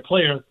 5 year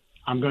player,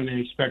 I'm going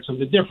to expect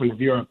something different. If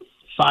you're a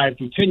 5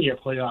 through 10 year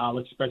player, I'll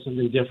expect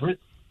something different.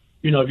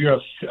 If you're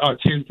a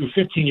 10 through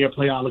 15 year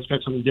player, I'll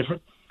expect something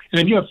different.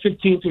 And if you're a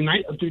 15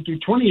 through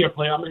 20 year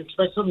player, I'm going to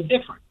expect something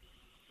different.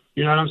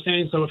 You know what I'm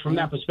saying? So from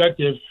that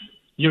perspective,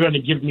 you're going to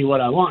give me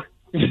what I want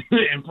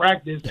in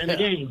practice and the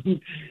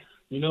game.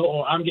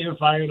 Or I'm getting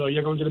fired or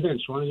you're going to the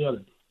bench, one or the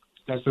other.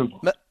 That's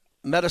simple.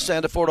 Meta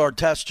Sandiford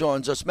Artest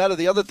joins us. Meta,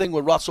 the other thing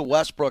with Russell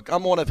Westbrook,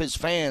 I'm one of his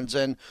fans,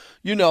 and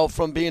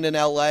from being in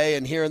L.A.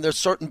 and hearing there's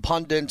certain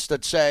pundits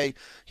that say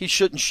he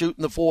shouldn't shoot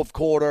in the fourth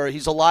quarter,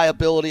 he's a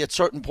liability at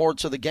certain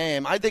parts of the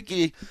game. I think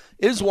he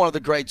is one of the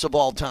greats of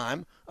all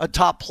time, a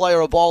top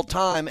player of all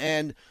time,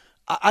 and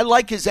I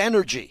like his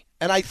energy.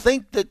 And I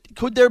think that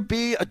could there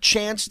be a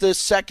chance this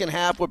second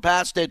half, we're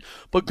past it,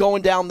 but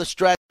going down the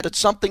stretch, that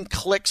something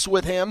clicks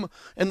with him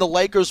and the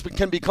Lakers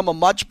can become a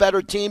much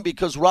better team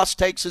because Russ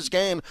takes his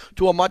game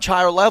to a much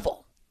higher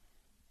level?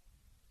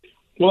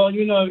 Well, if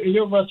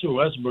you're Russell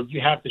Westbrook, you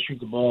have to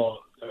shoot the ball.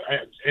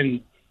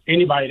 And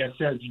anybody that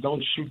says you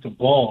don't shoot the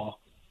ball,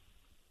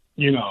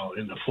 in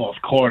the fourth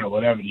quarter,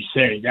 whatever you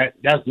say,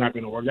 that's not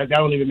going to work. That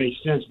don't even make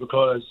sense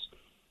because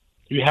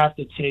you have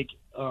to take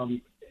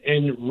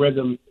in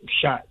rhythm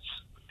shots.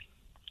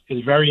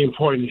 It's very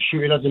important to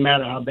shoot. It doesn't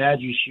matter how bad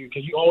you shoot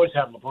because you always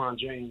have LeBron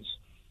James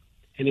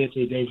and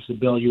Anthony Davis to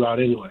bail you out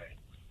anyway,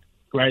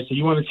 right? So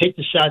you want to take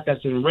the shot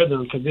that's in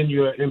rhythm because then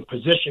you're in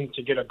position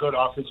to get a good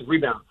offensive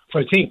rebound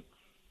for the team,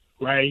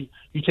 right?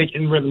 You take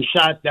in rhythm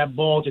shots, that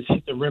ball just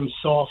hit the rim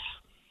soft.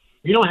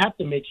 You don't have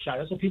to make shots.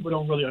 That's what people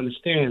don't really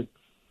understand.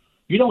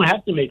 You don't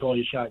have to make all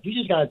your shots. You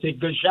just got to take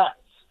good shots,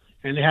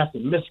 and they have to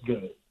miss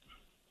good.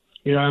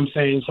 You know what I'm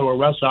saying? So with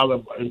Russell, I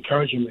would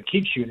encourage him to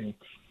keep shooting.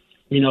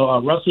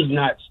 Russell's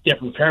not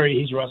Stephen Curry.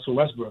 He's Russell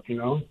Westbrook,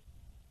 Meta,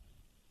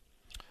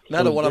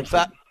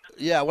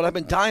 what I've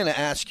been dying to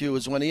ask you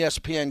is when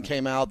ESPN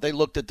came out, they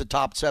looked at the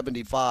top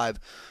 75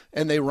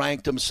 and they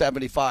ranked them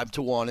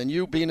 75-1. And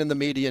you being in the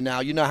media now,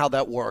 you know how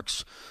that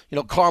works.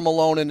 Karl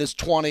Malone in his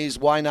 20s,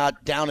 why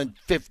not down in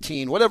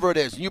 15, whatever it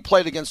is. You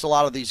played against a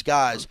lot of these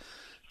guys.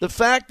 The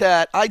fact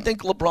that I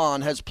think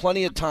LeBron has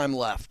plenty of time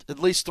left, at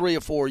least 3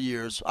 or 4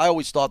 years, I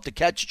always thought, to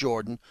catch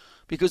Jordan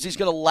because he's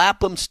going to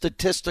lap him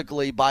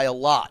statistically by a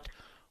lot.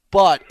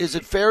 But is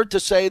it fair to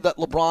say that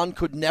LeBron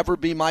could never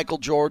be Michael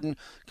Jordan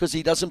because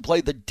he doesn't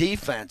play the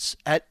defense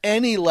at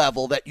any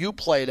level that you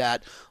played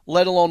at,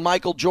 let alone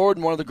Michael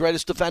Jordan, one of the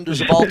greatest defenders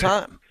of all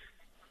time?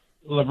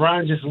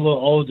 LeBron's just a little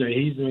older.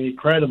 He's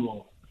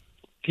incredible.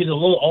 He's a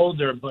little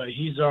older, but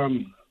he's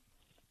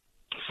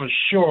for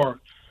sure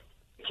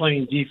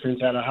playing defense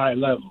at a high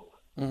level.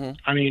 Mm-hmm.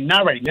 I mean,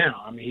 not right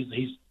now. I mean,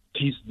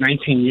 he's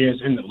 19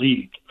 years in the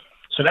league.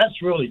 So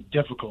that's really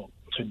difficult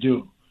to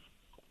do.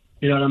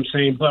 You know what I'm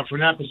saying? But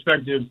from that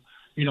perspective,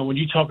 when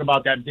you talk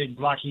about that big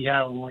block he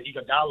had on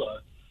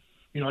Iguodala,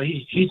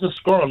 he's a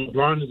scorer.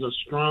 LeBron is a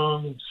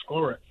strong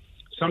scorer.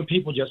 Some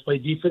people just play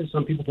defense.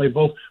 Some people play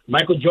both.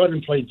 Michael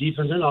Jordan played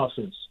defense and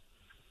offense.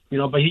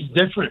 But he's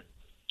different.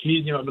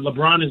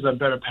 LeBron is a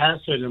better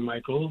passer than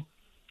Michael.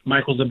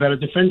 Michael's a better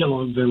defender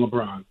than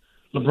LeBron.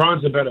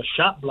 LeBron's a better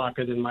shot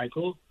blocker than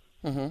Michael.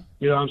 Mm-hmm.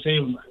 You know what I'm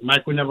saying?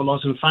 Michael never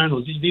lost in the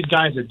finals. These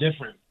guys are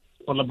different.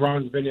 But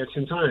LeBron's been there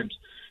 10 times.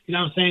 You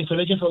know what I'm saying? So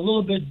they're just a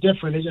little bit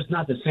different. They're just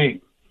not the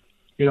same.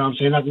 You know what I'm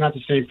saying? Not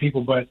the same people.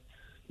 But,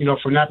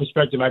 from that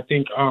perspective, I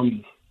think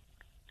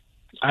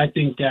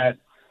that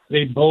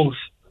they both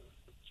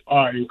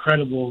are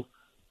incredible.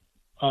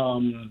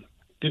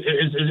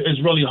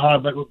 It's really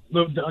hard. But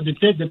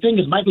the thing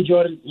is, Michael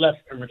Jordan left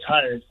and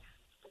retired.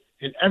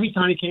 And every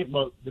time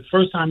the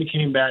first time he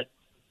came back,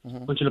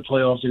 went to the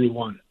playoffs and he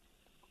won.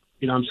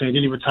 You know what I'm saying?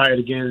 Then he retired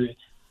again.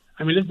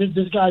 I mean,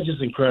 this guy's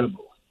just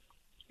incredible.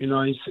 He's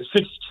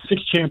six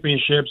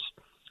championships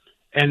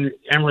and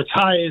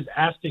retires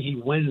after he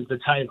wins the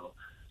title.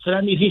 So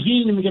that means he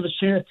didn't even give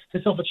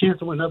himself a chance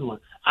to win another one.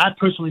 I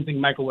personally think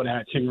Michael would have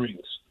had 10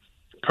 rings,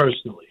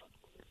 personally.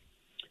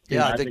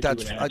 Yeah, I think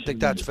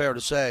that's fair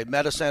to say.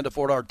 Meta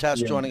Sandiford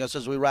Artest joining us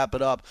as we wrap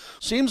it up.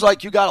 Seems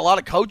like you got a lot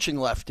of coaching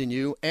left in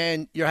you,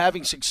 and you're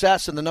having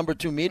success in the number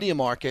 2 media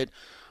market,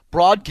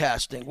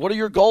 broadcasting. What are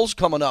your goals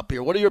coming up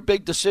here? What are your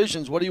big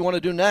decisions? What do you want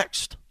to do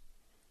next?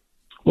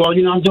 Well,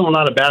 I'm doing a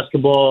lot of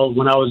basketball.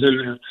 When I was in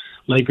the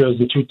Lakers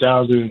in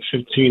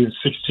 2015 and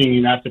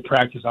 16, after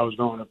practice, I was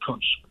going to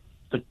coach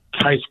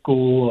high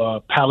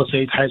school,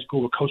 Palisades High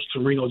School with Coach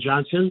Torino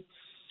Johnson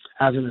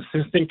as an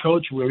assistant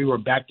coach, where we were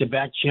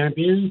back-to-back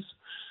champions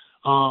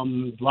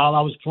while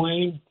I was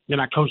playing. Then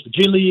I coached the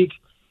G League,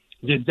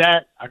 did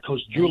that. I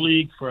coached Drew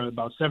League for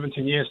about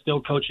 17 years,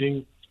 still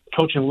coaching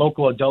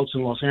local adults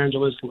in Los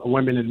Angeles,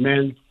 women and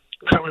men.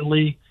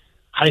 Currently,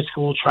 high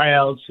school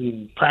tryouts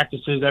and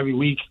practices every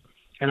week.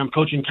 And I'm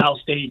coaching Cal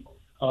State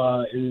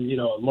in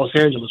Los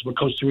Angeles with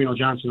Coach Torino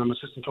Johnson. I'm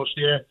assistant coach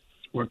there.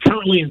 We're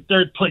currently in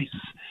third place.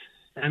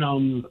 And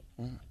I'm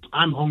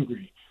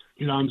hungry.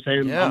 You know what I'm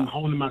saying? Yeah. I'm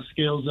honing my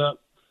skills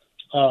up,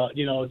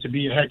 to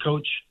be a head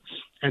coach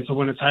and to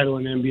win a title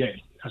in the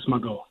NBA. That's my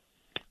goal.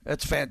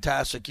 That's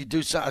fantastic. You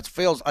do.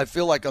 I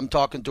feel like I'm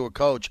talking to a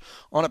coach.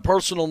 On a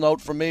personal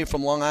note, for me,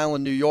 from Long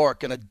Island, New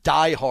York, and a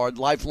diehard,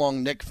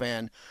 lifelong Knicks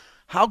fan,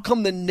 how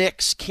come the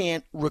Knicks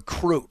can't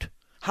recruit?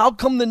 How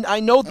come I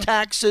know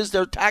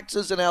there are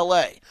taxes in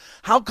L.A.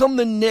 How come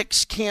the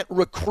Knicks can't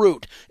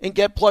recruit and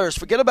get players?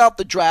 Forget about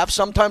the draft.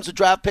 Sometimes the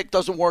draft pick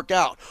doesn't work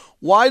out.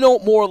 Why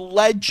don't more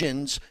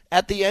legends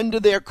at the end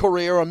of their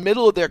career or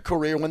middle of their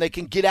career, when they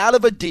can get out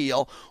of a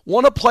deal,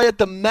 want to play at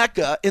the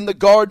Mecca in the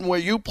Garden where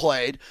you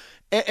played,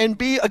 and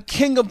be a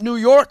king of New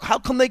York? How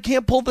come they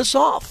can't pull this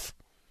off?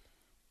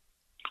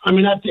 I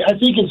mean, I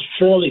think it's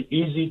fairly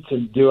easy to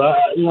do.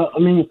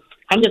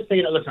 I'm just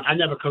saying, listen, I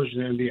never coached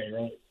in the NBA,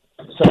 right?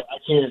 So I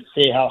can't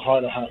say how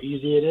hard or how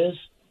easy it is.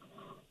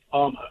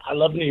 I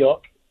love New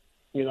York.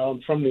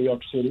 I'm from New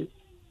York City.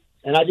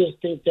 And I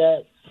just think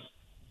that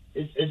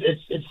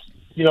it's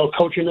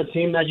coaching the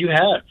team that you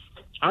have.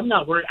 I'm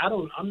not worried.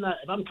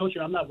 If I'm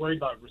coaching, I'm not worried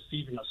about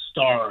receiving a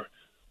star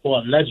or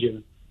a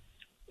legend.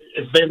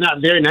 If they're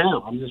not there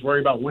now, I'm just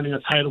worried about winning a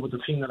title with the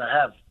team that I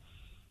have.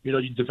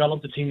 You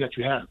develop the team that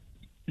you have.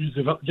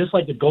 Just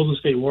like the Golden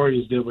State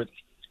Warriors did with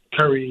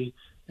Curry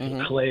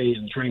and Clay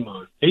and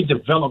Draymond. They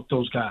developed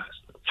those guys.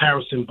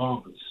 Harrison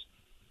Barnes.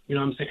 You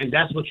know what I'm saying? And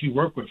that's what you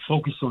work with.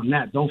 Focus on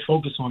that. Don't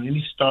focus on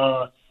any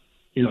star,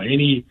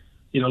 any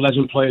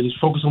legend player. Just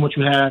focus on what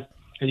you have.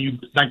 And you,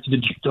 like the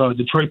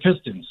Detroit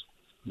Pistons,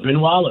 Ben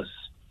Wallace,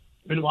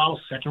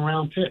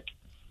 second-round pick.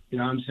 You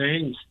know what I'm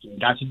saying?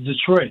 Got to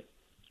Detroit.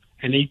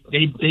 And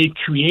they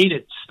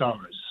created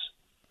stars.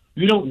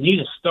 You don't need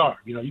a star.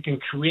 You can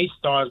create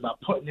stars by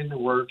putting in the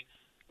work,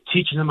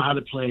 teaching them how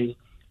to play,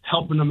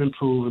 helping them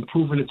improve,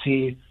 improving the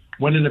team,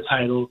 winning the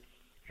title,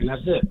 and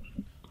that's it.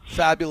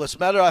 Fabulous.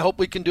 Meta, I hope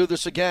we can do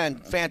this again.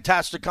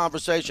 Fantastic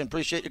conversation.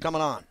 Appreciate you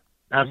coming on.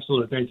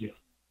 Absolutely. Thank you.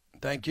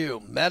 Thank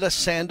you. Meta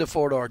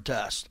Sandiford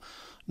Artest.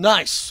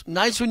 Nice.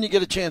 Nice when you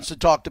get a chance to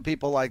talk to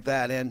people like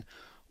that. And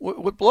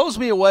what blows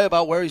me away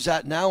about where he's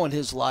at now in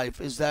his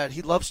life is that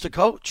he loves to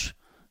coach.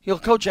 He'll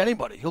coach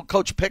anybody. He'll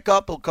coach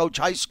pickup. He'll coach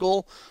high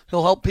school.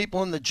 He'll help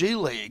people in the G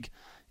League.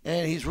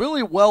 And he's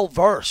really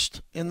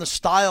well-versed in the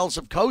styles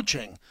of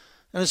coaching,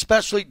 and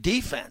especially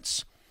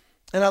defense.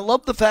 And I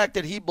love the fact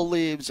that he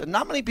believes, and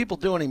not many people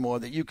do anymore,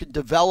 that you can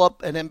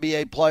develop an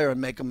NBA player and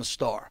make him a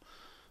star.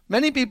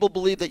 Many people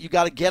believe that you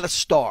got to get a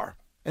star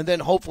and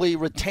then hopefully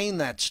retain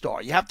that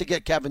star. You have to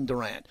get Kevin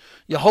Durant.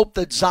 You hope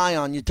that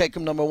Zion, you take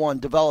him number one,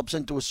 develops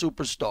into a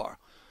superstar.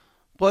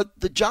 But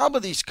the job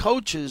of these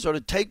coaches are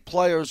to take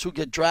players who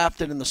get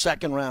drafted in the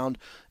second round,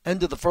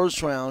 end of the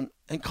first round,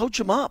 and coach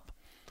them up.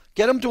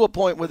 Get them to a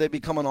point where they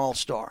become an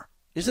all-star.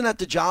 Isn't that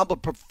the job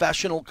of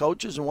professional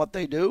coaches and what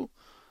they do?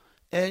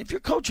 And if you're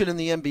coaching in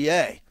the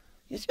NBA,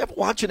 you ever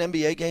watch an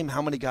NBA game,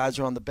 how many guys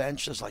are on the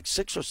bench? There's like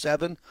 6 or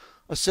 7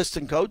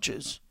 assistant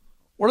coaches.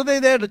 What are they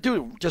there to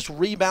do? Just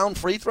rebound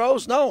free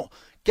throws? No.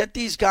 Get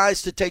these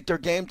guys to take their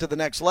game to the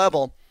next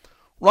level.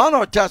 Ron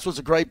Artest was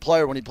a great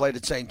player when he played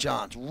at St.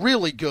 John's.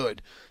 Really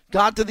good.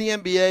 Got to the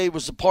NBA,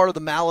 was a part of the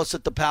Malice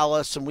at the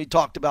Palace, and we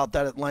talked about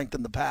that at length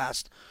in the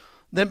past.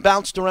 Then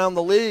bounced around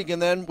the league,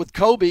 and then with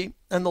Kobe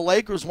and the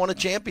Lakers won a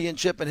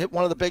championship and hit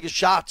one of the biggest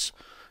shots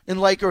in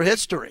Laker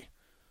history.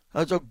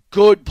 That's a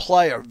good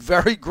player,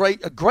 very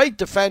great, a great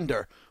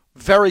defender,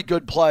 very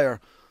good player,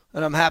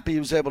 and I'm happy he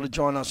was able to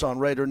join us on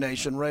Raider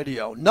Nation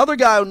Radio. Another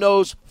guy who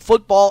knows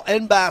football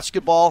and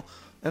basketball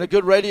and a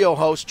good radio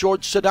host,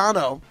 George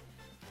Sedano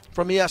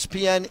from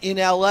ESPN in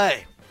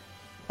L.A.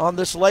 on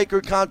this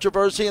Laker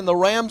controversy and the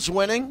Rams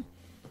winning.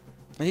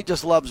 And he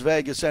just loves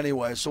Vegas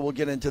anyway, so we'll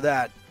get into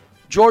that.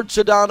 George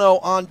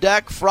Sedano on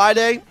deck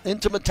Friday,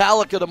 into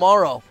Metallica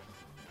tomorrow.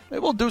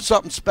 Maybe we'll do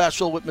something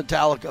special with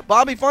Metallica.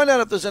 Bobby, find out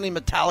if there's any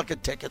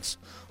Metallica tickets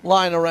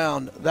lying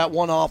around that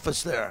one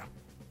office there.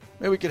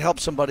 Maybe we could help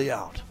somebody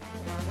out.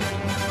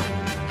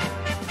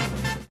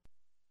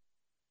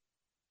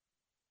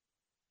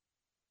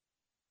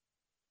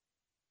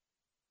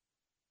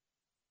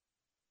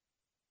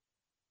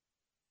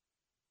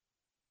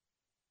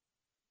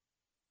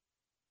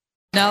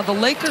 Now the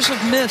Lakers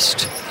have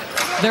missed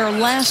their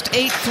last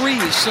 8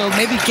 threes, so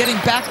maybe getting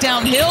back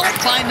downhill,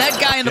 find that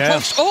guy in the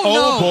post. Oh,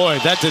 no. Oh, boy,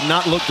 that did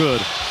not look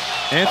good.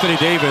 Anthony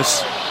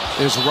Davis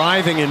is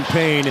writhing in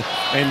pain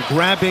and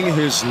grabbing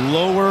his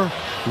lower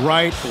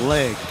right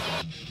leg.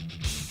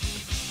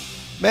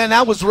 Man,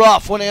 that was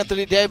rough when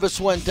Anthony Davis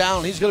went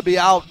down. He's going to be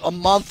out a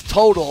month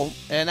total,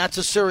 and that's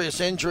a serious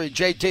injury.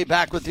 JT,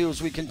 back with you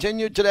as we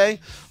continue today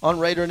on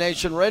Raider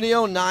Nation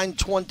Radio,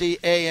 9:20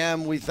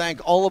 a.m. We thank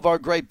all of our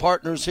great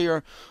partners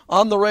here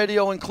on the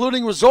radio,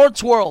 including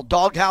Resorts World,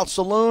 Doghouse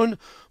Saloon.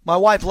 My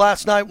wife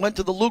last night went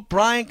to the Luke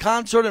Bryan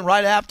concert, and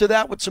right after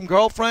that with some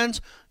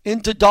girlfriends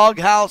into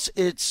Doghouse.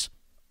 It's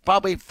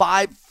probably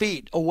 5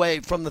 feet away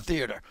from the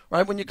theater.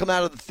 Right when you come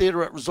out of the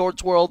theater at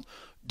Resorts World,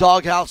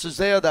 Doghouse is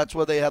there. That's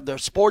where they have their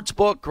sports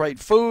book, great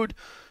food,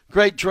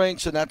 great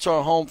drinks, and that's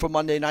our home for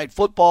Monday Night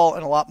Football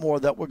and a lot more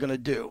that we're going to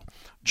do.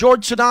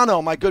 George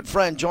Sedano, my good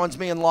friend, joins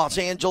me in Los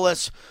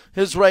Angeles.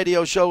 His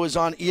radio show is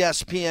on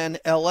ESPN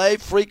LA,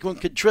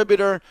 frequent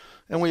contributor,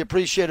 and we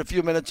appreciate a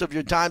few minutes of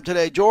your time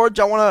today. George,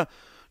 I want to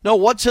know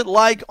what's it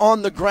like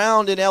on the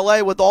ground in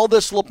LA with all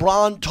this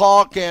LeBron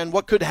talk and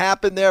what could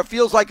happen there.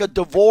 Feels like a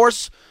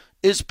divorce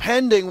is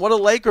pending. What do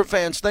Laker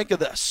fans think of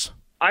this?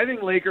 I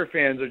think Laker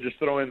fans are just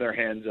throwing their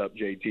hands up,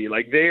 JT.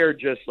 Like, they are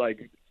just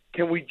like,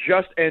 can we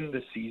just end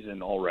the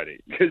season already?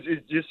 Because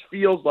it just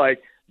feels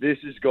like this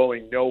is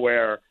going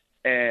nowhere.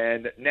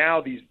 And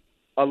now these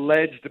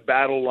alleged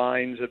battle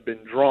lines have been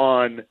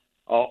drawn,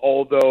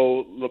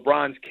 although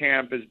LeBron's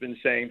camp has been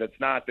saying that's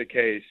not the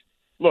case.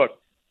 Look,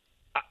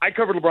 I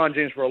covered LeBron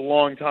James for a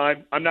long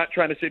time. I'm not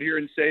trying to sit here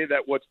and say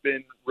that what's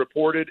been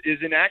reported is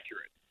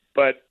inaccurate.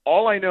 But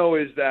all I know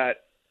is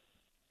that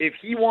if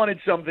he wanted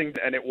something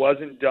and it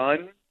wasn't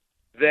done,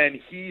 then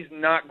he's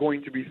not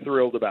going to be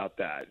thrilled about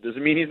that. It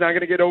doesn't mean he's not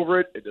going to get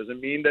over it. It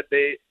doesn't mean that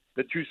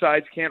the two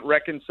sides can't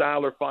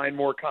reconcile or find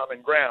more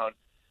common ground.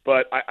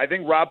 But I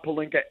think Rob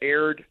Pelinka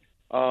erred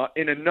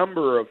in a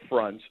number of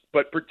fronts,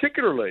 but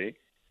particularly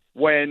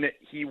when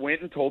he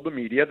went and told the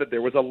media that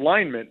there was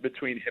alignment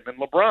between him and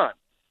LeBron.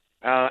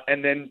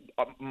 And then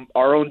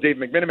our own Dave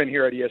McMenamin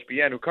here at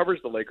ESPN, who covers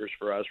the Lakers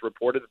for us,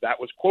 reported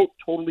that was, quote,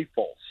 totally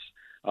false.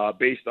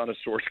 Based on a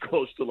source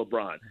close to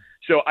LeBron.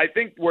 So I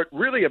think what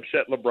really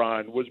upset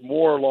LeBron was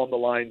more along the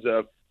lines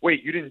of,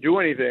 wait, you didn't do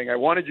anything. I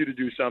wanted you to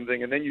do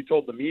something. And then you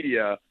told the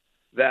media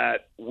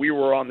that we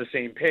were on the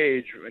same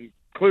page. And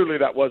clearly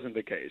that wasn't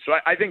the case. So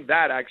I think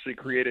that actually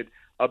created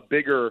a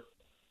bigger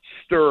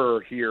stir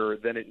here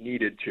than it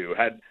needed to.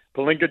 Had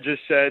Pelinka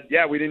just said,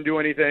 yeah, we didn't do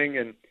anything,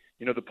 and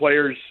the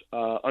players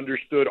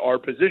understood our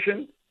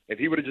position, if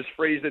he would have just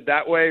phrased it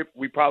that way,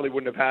 we probably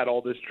wouldn't have had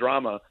all this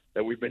drama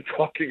that we've been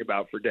talking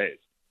about for days.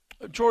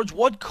 George,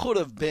 what could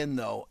have been,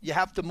 though? You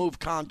have to move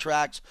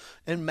contracts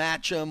and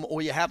match them,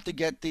 or you have to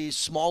get these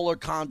smaller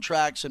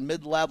contracts and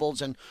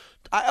mid-levels. And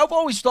I've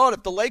always thought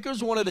if the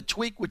Lakers wanted to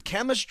tweak with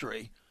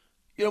chemistry,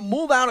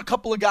 move out a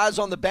couple of guys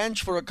on the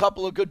bench for a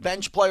couple of good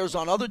bench players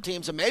on other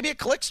teams, and maybe it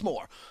clicks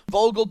more.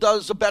 Vogel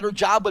does a better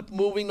job at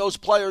moving those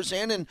players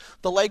in, and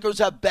the Lakers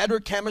have better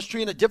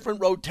chemistry and a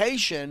different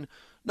rotation.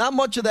 Not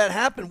much of that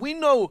happened.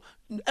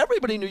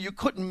 Everybody knew you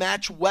couldn't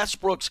match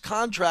Westbrook's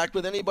contract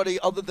with anybody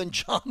other than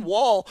John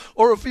Wall,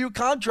 or a few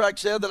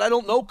contracts there that I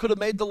don't know could have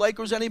made the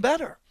Lakers any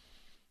better.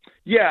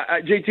 Yeah,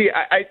 JT,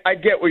 I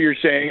get what you're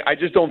saying. I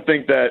just don't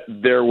think that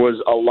there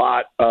was a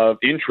lot of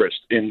interest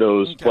in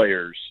those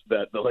players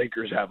that the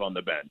Lakers have on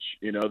the bench,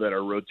 that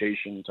are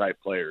rotation-type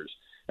players.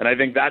 And I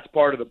think that's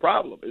part of the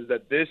problem, is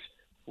that this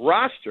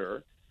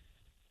roster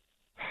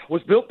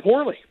was built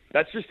poorly.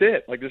 That's just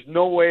it. Like, there's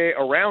no way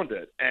around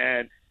it.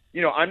 And,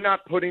 I'm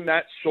not putting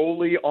that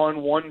solely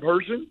on one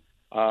person.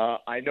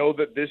 I know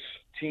that this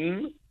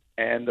team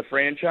and the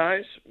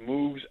franchise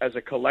moves as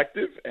a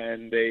collective,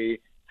 and they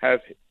have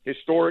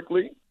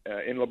historically,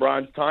 in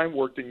LeBron's time,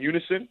 worked in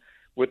unison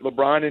with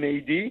LeBron and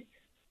AD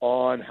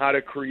on how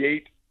to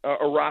create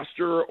a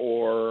roster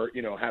or,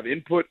 have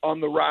input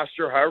on the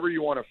roster, however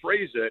you want to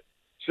phrase it.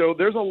 So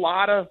there's a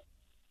lot of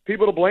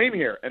people to blame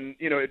here. And,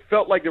 it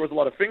felt like there was a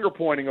lot of finger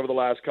pointing over the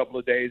last couple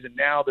of days, and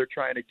now they're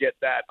trying to get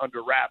that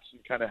under wraps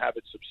and kind of have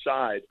it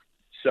subside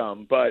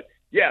some. But,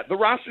 yeah, the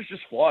roster's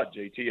just flawed,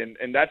 JT,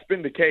 and that's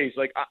been the case.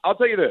 Like, I'll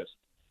tell you this.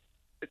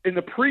 In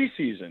the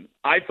preseason,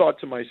 I thought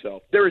to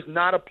myself, there is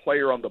not a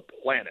player on the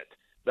planet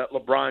that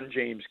LeBron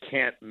James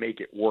can't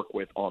make it work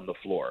with on the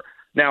floor.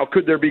 Now,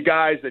 could there be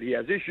guys that he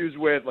has issues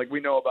with, like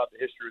we know about the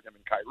history of him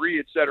and Kyrie,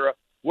 et cetera?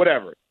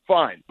 Whatever,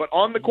 fine. But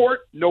on the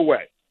court, no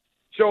way.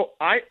 So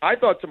I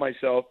thought to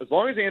myself, as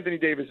long as Anthony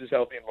Davis is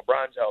healthy and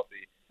LeBron's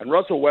healthy, and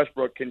Russell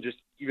Westbrook can just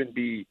even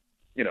be,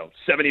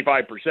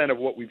 75% of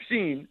what we've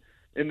seen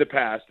in the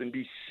past and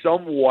be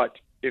somewhat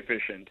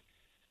efficient,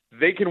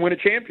 they can win a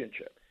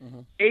championship.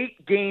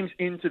 8 games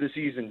into the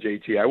season,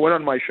 JT, I went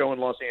on my show in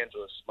Los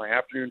Angeles, my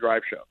afternoon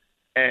drive show,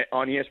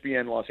 on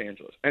ESPN Los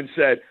Angeles, and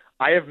said,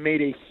 I have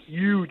made a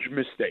huge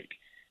mistake.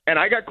 And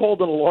I got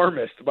called an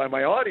alarmist by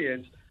my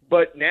audience,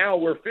 but now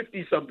we're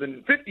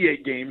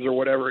 58 games or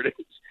whatever it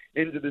is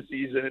into the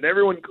season, and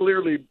everyone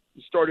clearly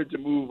started to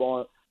move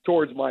on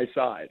towards my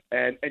side.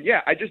 And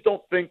yeah, I just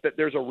don't think that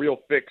there's a real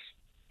fix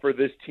for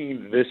this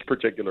team this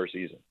particular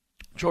season.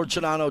 George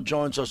Sedano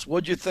joins us.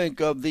 What'd you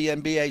think of the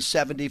NBA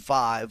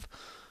 75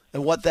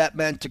 and what that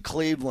meant to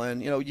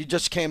Cleveland. You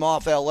just came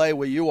off L.A.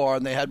 where you are,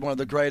 and they had one of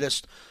the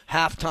greatest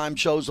halftime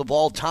shows of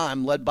all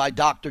time, led by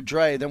Dr.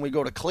 Dre. Then we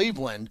go to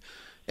Cleveland,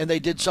 and they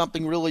did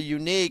something really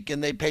unique,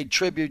 and they paid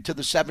tribute to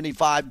the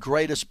 75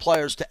 greatest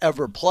players to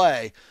ever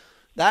play.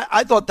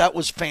 I thought that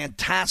was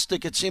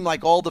fantastic. It seemed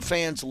like all the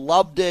fans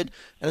loved it,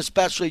 and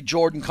especially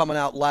Jordan coming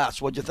out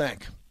last. What'd you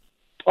think?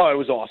 Oh, it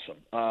was awesome.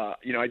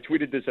 I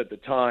tweeted this at the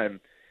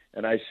time,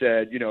 and I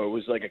said, it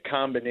was like a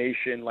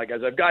combination. Like,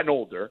 as I've gotten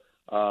older,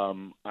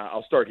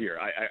 I'll start here.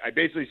 I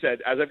basically said,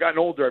 as I've gotten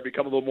older, I've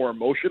become a little more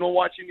emotional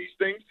watching these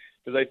things,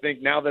 because I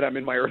think now that I'm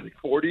in my early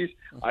 40s,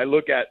 I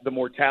look at the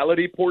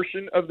mortality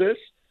portion of this,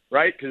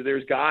 right? Because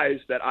there's guys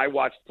that I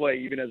watched play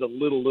even as a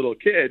little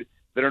kid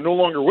that are no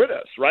longer with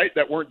us, right?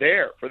 That weren't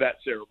there for that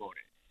ceremony.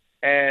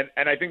 And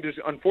I think there's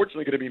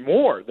unfortunately going to be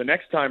more the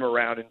next time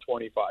around in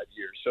 25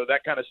 years. So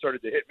that kind of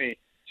started to hit me.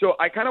 So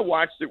I kind of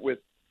watched it with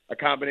a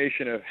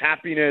combination of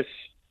happiness,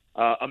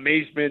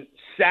 amazement,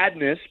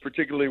 sadness,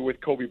 particularly with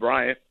Kobe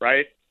Bryant,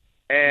 right?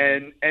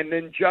 And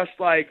then just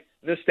like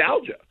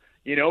nostalgia,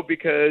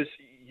 because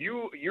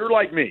you're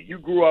like me. You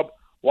grew up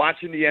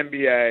watching the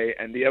NBA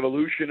and the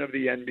evolution of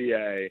the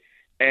NBA,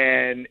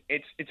 and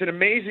it's an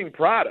amazing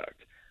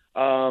product.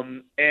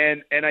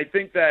 And I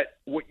think that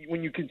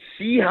when you can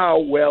see how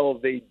well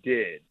they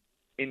did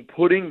in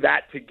putting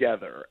that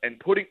together and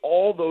putting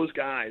all those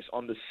guys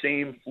on the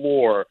same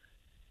floor,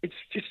 it's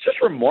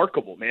just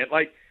remarkable, man.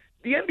 Like,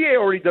 the NBA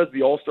already does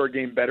the All-Star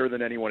game better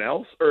than anyone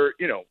else.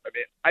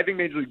 I think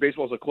Major League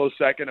Baseball is a close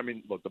second. I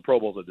mean, look, the Pro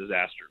Bowl is a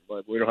disaster,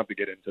 but we don't have to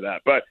get into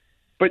that. But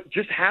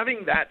just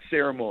having that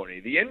ceremony,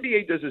 the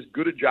NBA does as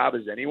good a job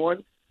as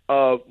anyone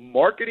of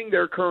marketing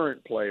their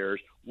current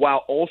players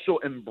while also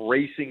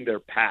embracing their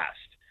past.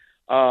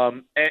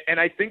 And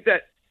I think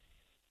that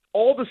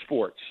all the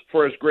sports,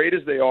 for as great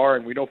as they are,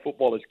 and we know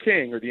football is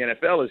king or the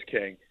NFL is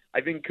king,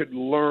 I think could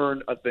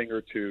learn a thing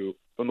or two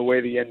from the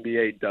way the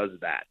NBA does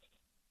that.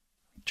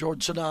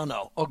 George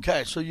Sedano.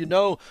 Okay, so you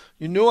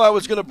knew I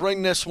was going to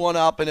bring this one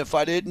up, and if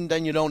I didn't,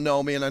 then you don't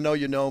know me, and I know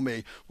you know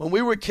me. When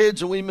we were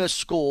kids and we missed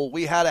school,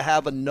 we had to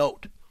have a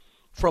note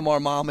from our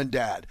mom and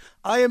dad.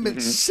 I am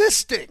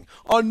insisting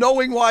on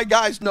knowing why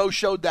guys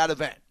no-showed that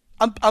event.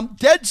 I'm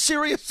dead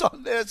serious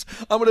on this.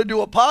 I'm going to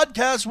do a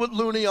podcast with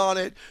Looney on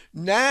it.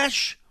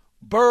 Nash,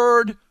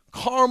 Bird,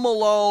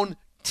 Carmelo,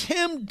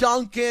 Tim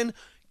Duncan,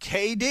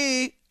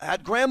 KD,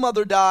 that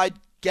grandmother died,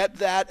 get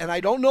that, and I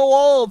don't know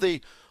all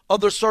the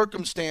other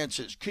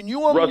circumstances. Can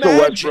you imagine?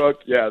 Russell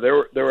Westbrook, yeah, there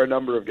were a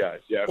number of guys.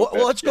 Yeah. Well,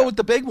 let's go with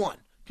the big one,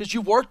 because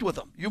you've worked with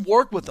him. You've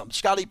worked with him,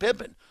 Scottie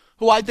Pippen,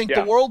 who I think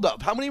the world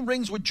of. How many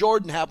rings would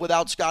Jordan have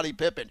without Scottie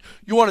Pippen?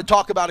 You want to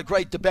talk about a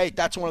great debate.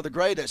 That's one of the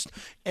greatest.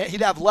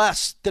 He'd have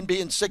less than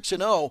being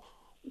 6-0.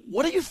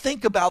 What do you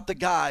think about the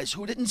guys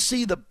who didn't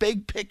see the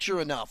big picture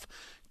enough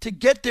to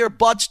get their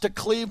butts to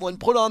Cleveland,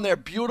 put on their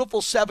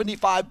beautiful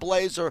 75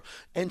 blazer,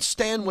 and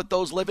stand with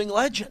those living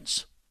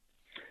legends?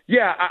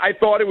 Yeah, I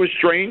thought it was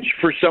strange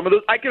for some of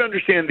those. I can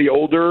understand the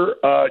older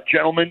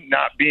gentlemen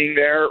not being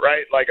there,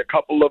 right? Like a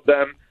couple of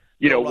them,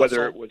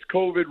 whether it was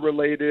COVID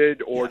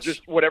related or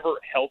just whatever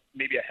health,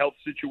 maybe a health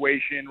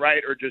situation,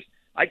 right? Or just,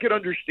 I could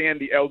understand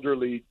the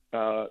elderly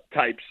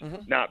types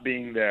not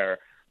being there.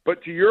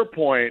 But to your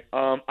point,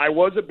 I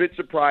was a bit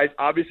surprised.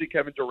 Obviously,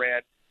 Kevin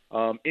Durant,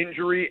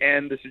 injury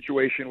and the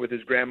situation with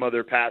his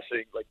grandmother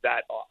passing, like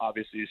that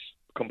obviously is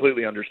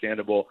completely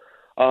understandable.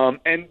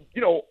 And,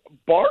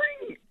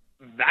 barring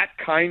that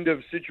kind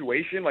of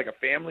situation, like a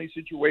family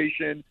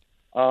situation,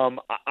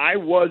 I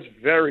was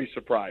very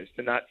surprised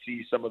to not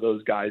see some of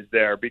those guys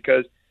there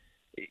because,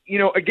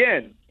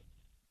 again,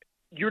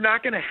 you're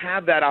not going to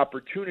have that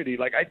opportunity.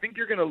 Like, I think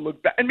you're going to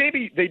look back, and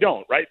maybe they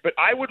don't, right? But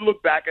I would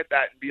look back at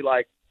that and be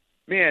like,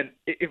 man,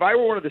 if I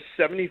were one of the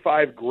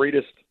 75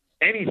 greatest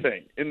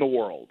anything in the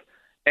world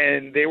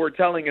and they were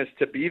telling us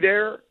to be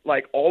there,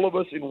 like all of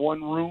us in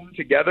one room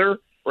together,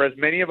 or as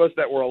many of us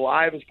that were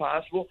alive as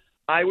possible,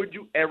 I would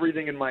do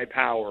everything in my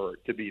power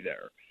to be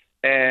there.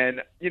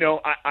 And,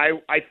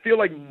 I feel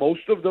like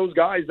most of those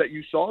guys that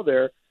you saw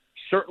there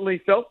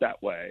certainly felt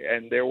that way.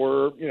 And there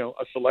were,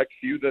 a select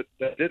few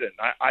that didn't.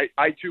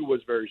 I too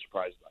was very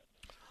surprised by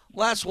it.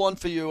 Last one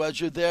for you. As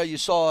you're there, you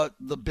saw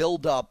the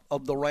buildup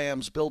of the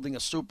Rams building a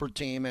super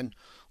team. And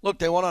look,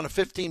 they went on a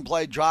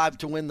 15-play drive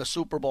to win the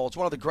Super Bowl. It's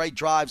one of the great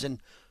drives in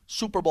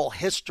Super Bowl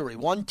history.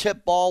 One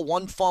tip ball,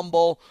 one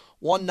fumble,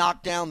 one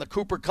knockdown, the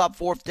Cooper Kupp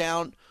fourth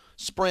down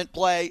sprint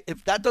play.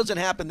 If that doesn't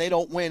happen, they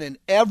don't win. And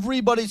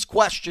everybody's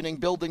questioning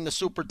building the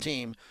super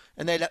team,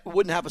 and they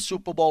wouldn't have a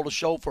Super Bowl to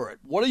show for it.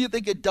 What do you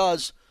think it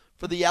does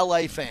for the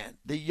L.A. fan,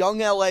 the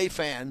young L.A.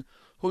 fan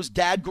whose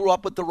dad grew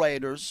up with the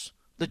Raiders?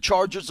 The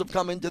Chargers have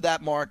come into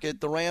that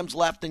market. The Rams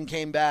left and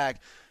came back.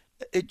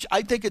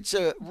 I think it's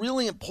a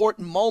really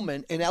important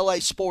moment in L.A.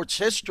 sports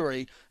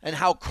history, and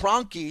how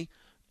Kroenke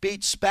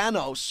beat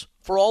Spanos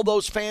for all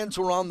those fans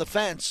who were on the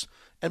fence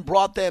and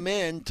brought them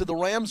in to the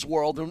Rams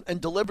world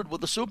and delivered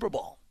with the Super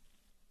Bowl.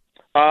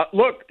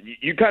 Look,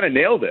 you kind of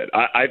nailed it.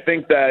 I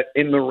think that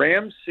in the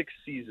Rams' 6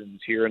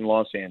 seasons here in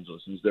Los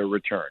Angeles since their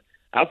return,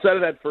 outside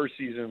of that first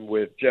season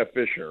with Jeff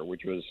Fisher,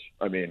 which was,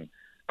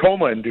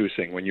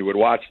 coma-inducing when you would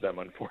watch them,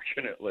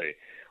 unfortunately.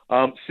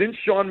 Since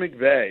Sean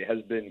McVay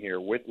has been here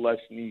with Les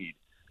Snead,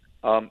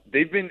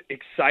 they've been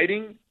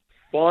exciting,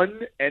 fun,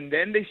 and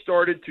then they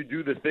started to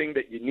do the thing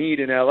that you need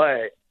in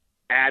L.A.,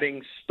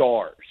 adding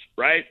stars,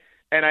 right?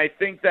 And I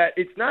think that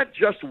it's not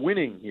just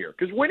winning here,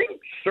 because winning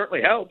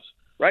certainly helps,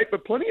 right?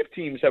 But plenty of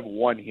teams have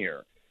won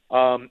here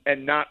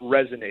and not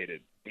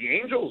resonated. The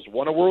Angels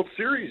won a World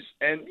Series,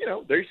 and,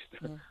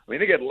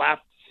 they get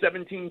lapped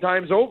 17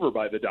 times over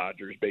by the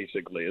Dodgers,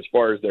 basically, as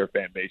far as their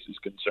fan base is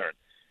concerned.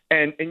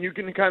 And you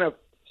can kind of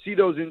see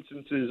those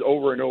instances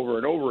over and over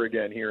and over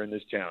again here in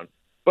this town.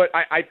 But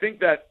I think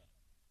that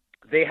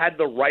they had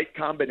the right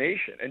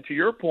combination. And to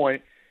your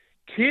point,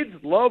 kids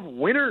love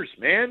winners,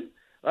 man.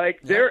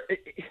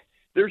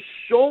 There's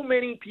so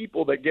many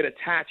people that get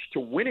attached to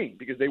winning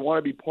because they want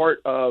to be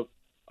part of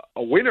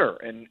a winner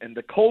and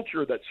the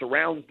culture that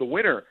surrounds the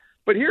winner.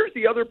 But here's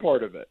the other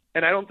part of it,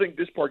 and I don't think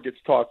this part gets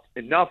talked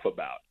enough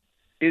about,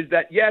 is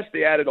that, yes,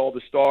 they added all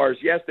the stars.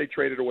 Yes, they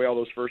traded away all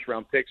those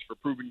first-round picks for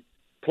proven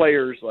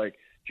players like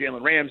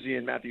Jalen Ramsey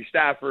and Matthew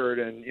Stafford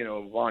and,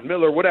 Von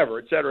Miller, whatever,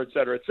 et cetera, et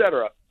cetera, et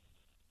cetera.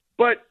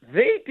 But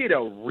they did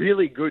a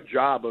really good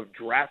job of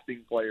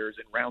drafting players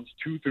in rounds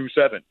 2 through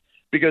 7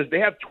 because they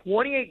have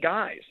 28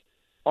 guys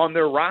on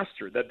their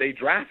roster that they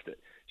drafted.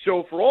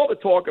 So for all the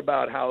talk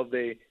about how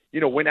they,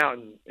 went out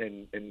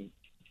and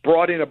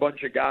brought in a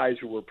bunch of guys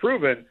who were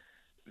proven,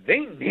 they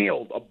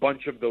nailed a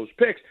bunch of those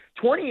picks.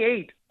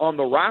 28 on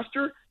the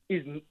roster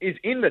is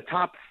in the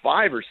top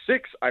 5 or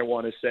 6, I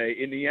want to say,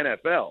 in the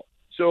NFL.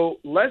 So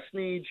Les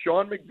Snead,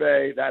 Sean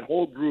McVay, that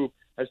whole group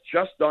has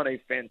just done a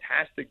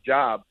fantastic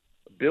job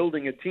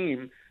building a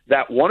team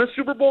that won a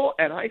Super Bowl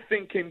and I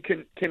think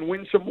can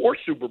win some more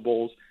Super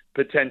Bowls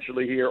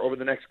potentially here over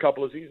the next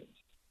couple of seasons.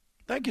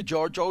 Thank you,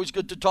 George. Always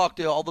good to talk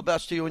to you. All the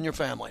best to you and your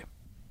family.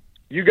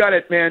 You got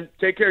it, man.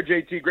 Take care,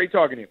 JT. Great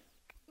talking to you.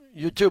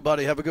 You too,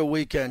 buddy. Have a good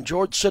weekend.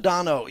 George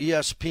Sedano,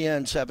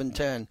 ESPN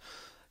 710.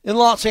 In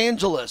Los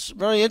Angeles,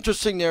 very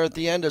interesting there at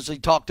the end as he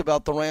talked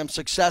about the Rams'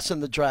 success in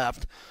the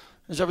draft.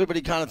 As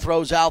everybody kind of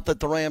throws out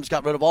that the Rams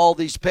got rid of all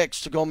these picks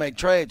to go make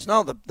trades.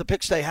 No, the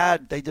picks they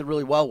had, they did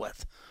really well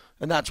with.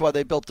 And that's why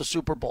they built the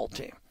Super Bowl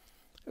team.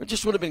 It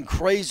just would have been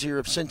crazier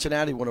if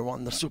Cincinnati would have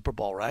won the Super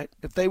Bowl, right?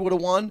 If they would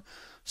have won,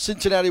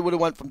 Cincinnati would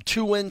have went from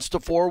 2 wins to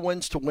 4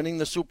 wins to winning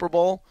the Super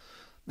Bowl.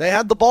 They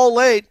had the ball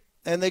late,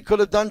 and they could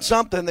have done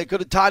something. They could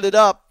have tied it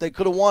up. They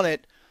could have won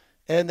it,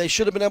 and they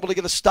should have been able to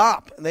get a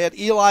stop. And they had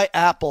Eli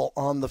Apple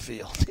on the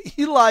field.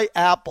 Eli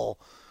Apple,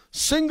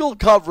 single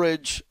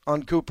coverage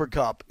on Cooper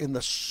Kupp in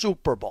the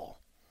Super Bowl.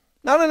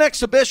 Not an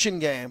exhibition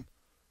game,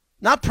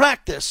 not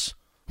practice.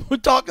 We're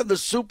talking the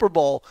Super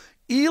Bowl.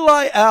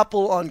 Eli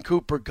Apple on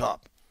Cooper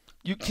Kupp.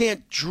 You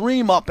can't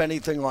dream up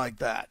anything like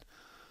that.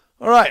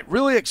 All right,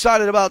 really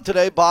excited about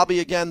today. Bobby,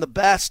 again, the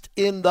best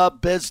in the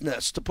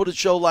business to put a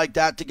show like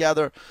that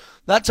together.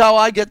 That's how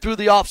I get through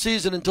the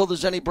offseason until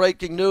there's any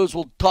breaking news.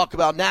 We'll talk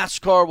about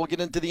NASCAR. We'll get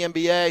into the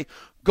NBA,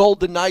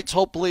 Golden Knights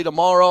hopefully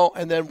tomorrow,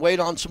 and then wait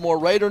on some more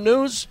Raider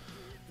news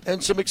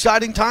and some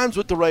exciting times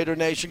with the Raider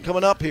Nation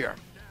coming up here.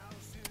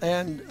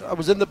 And I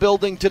was in the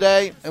building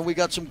today, and we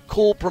got some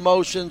cool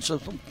promotions, some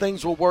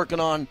things we're working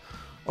on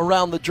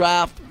around the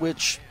draft,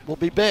 which will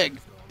be big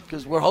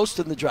because we're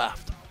hosting the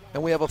draft.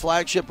 And we have a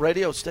flagship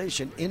radio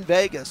station in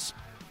Vegas,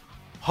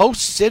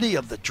 host city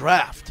of the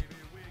draft.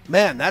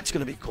 Man, that's going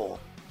to be cool.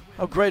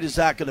 How great is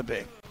that going to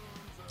be?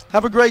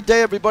 Have a great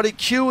day, everybody.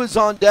 Q is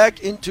on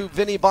deck into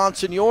Vinny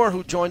Bonsignor,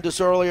 who joined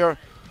us earlier.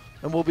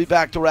 And we'll be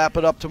back to wrap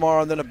it up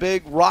tomorrow. And then a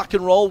big rock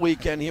and roll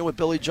weekend here with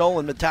Billy Joel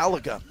and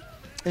Metallica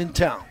in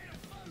town.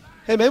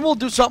 Hey, maybe we'll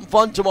do something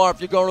fun tomorrow if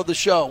you're going to the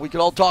show. We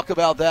could all talk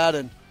about that.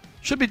 And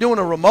should be doing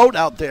a remote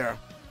out there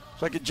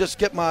so I could just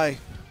get my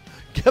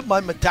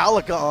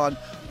Metallica on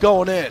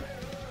going in.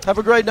 Have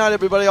a great night,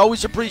 everybody.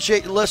 Always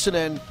appreciate you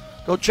listening.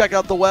 Go check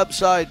out the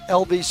website,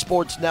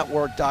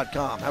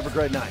 lvsportsnetwork.com. Have a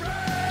great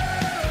night.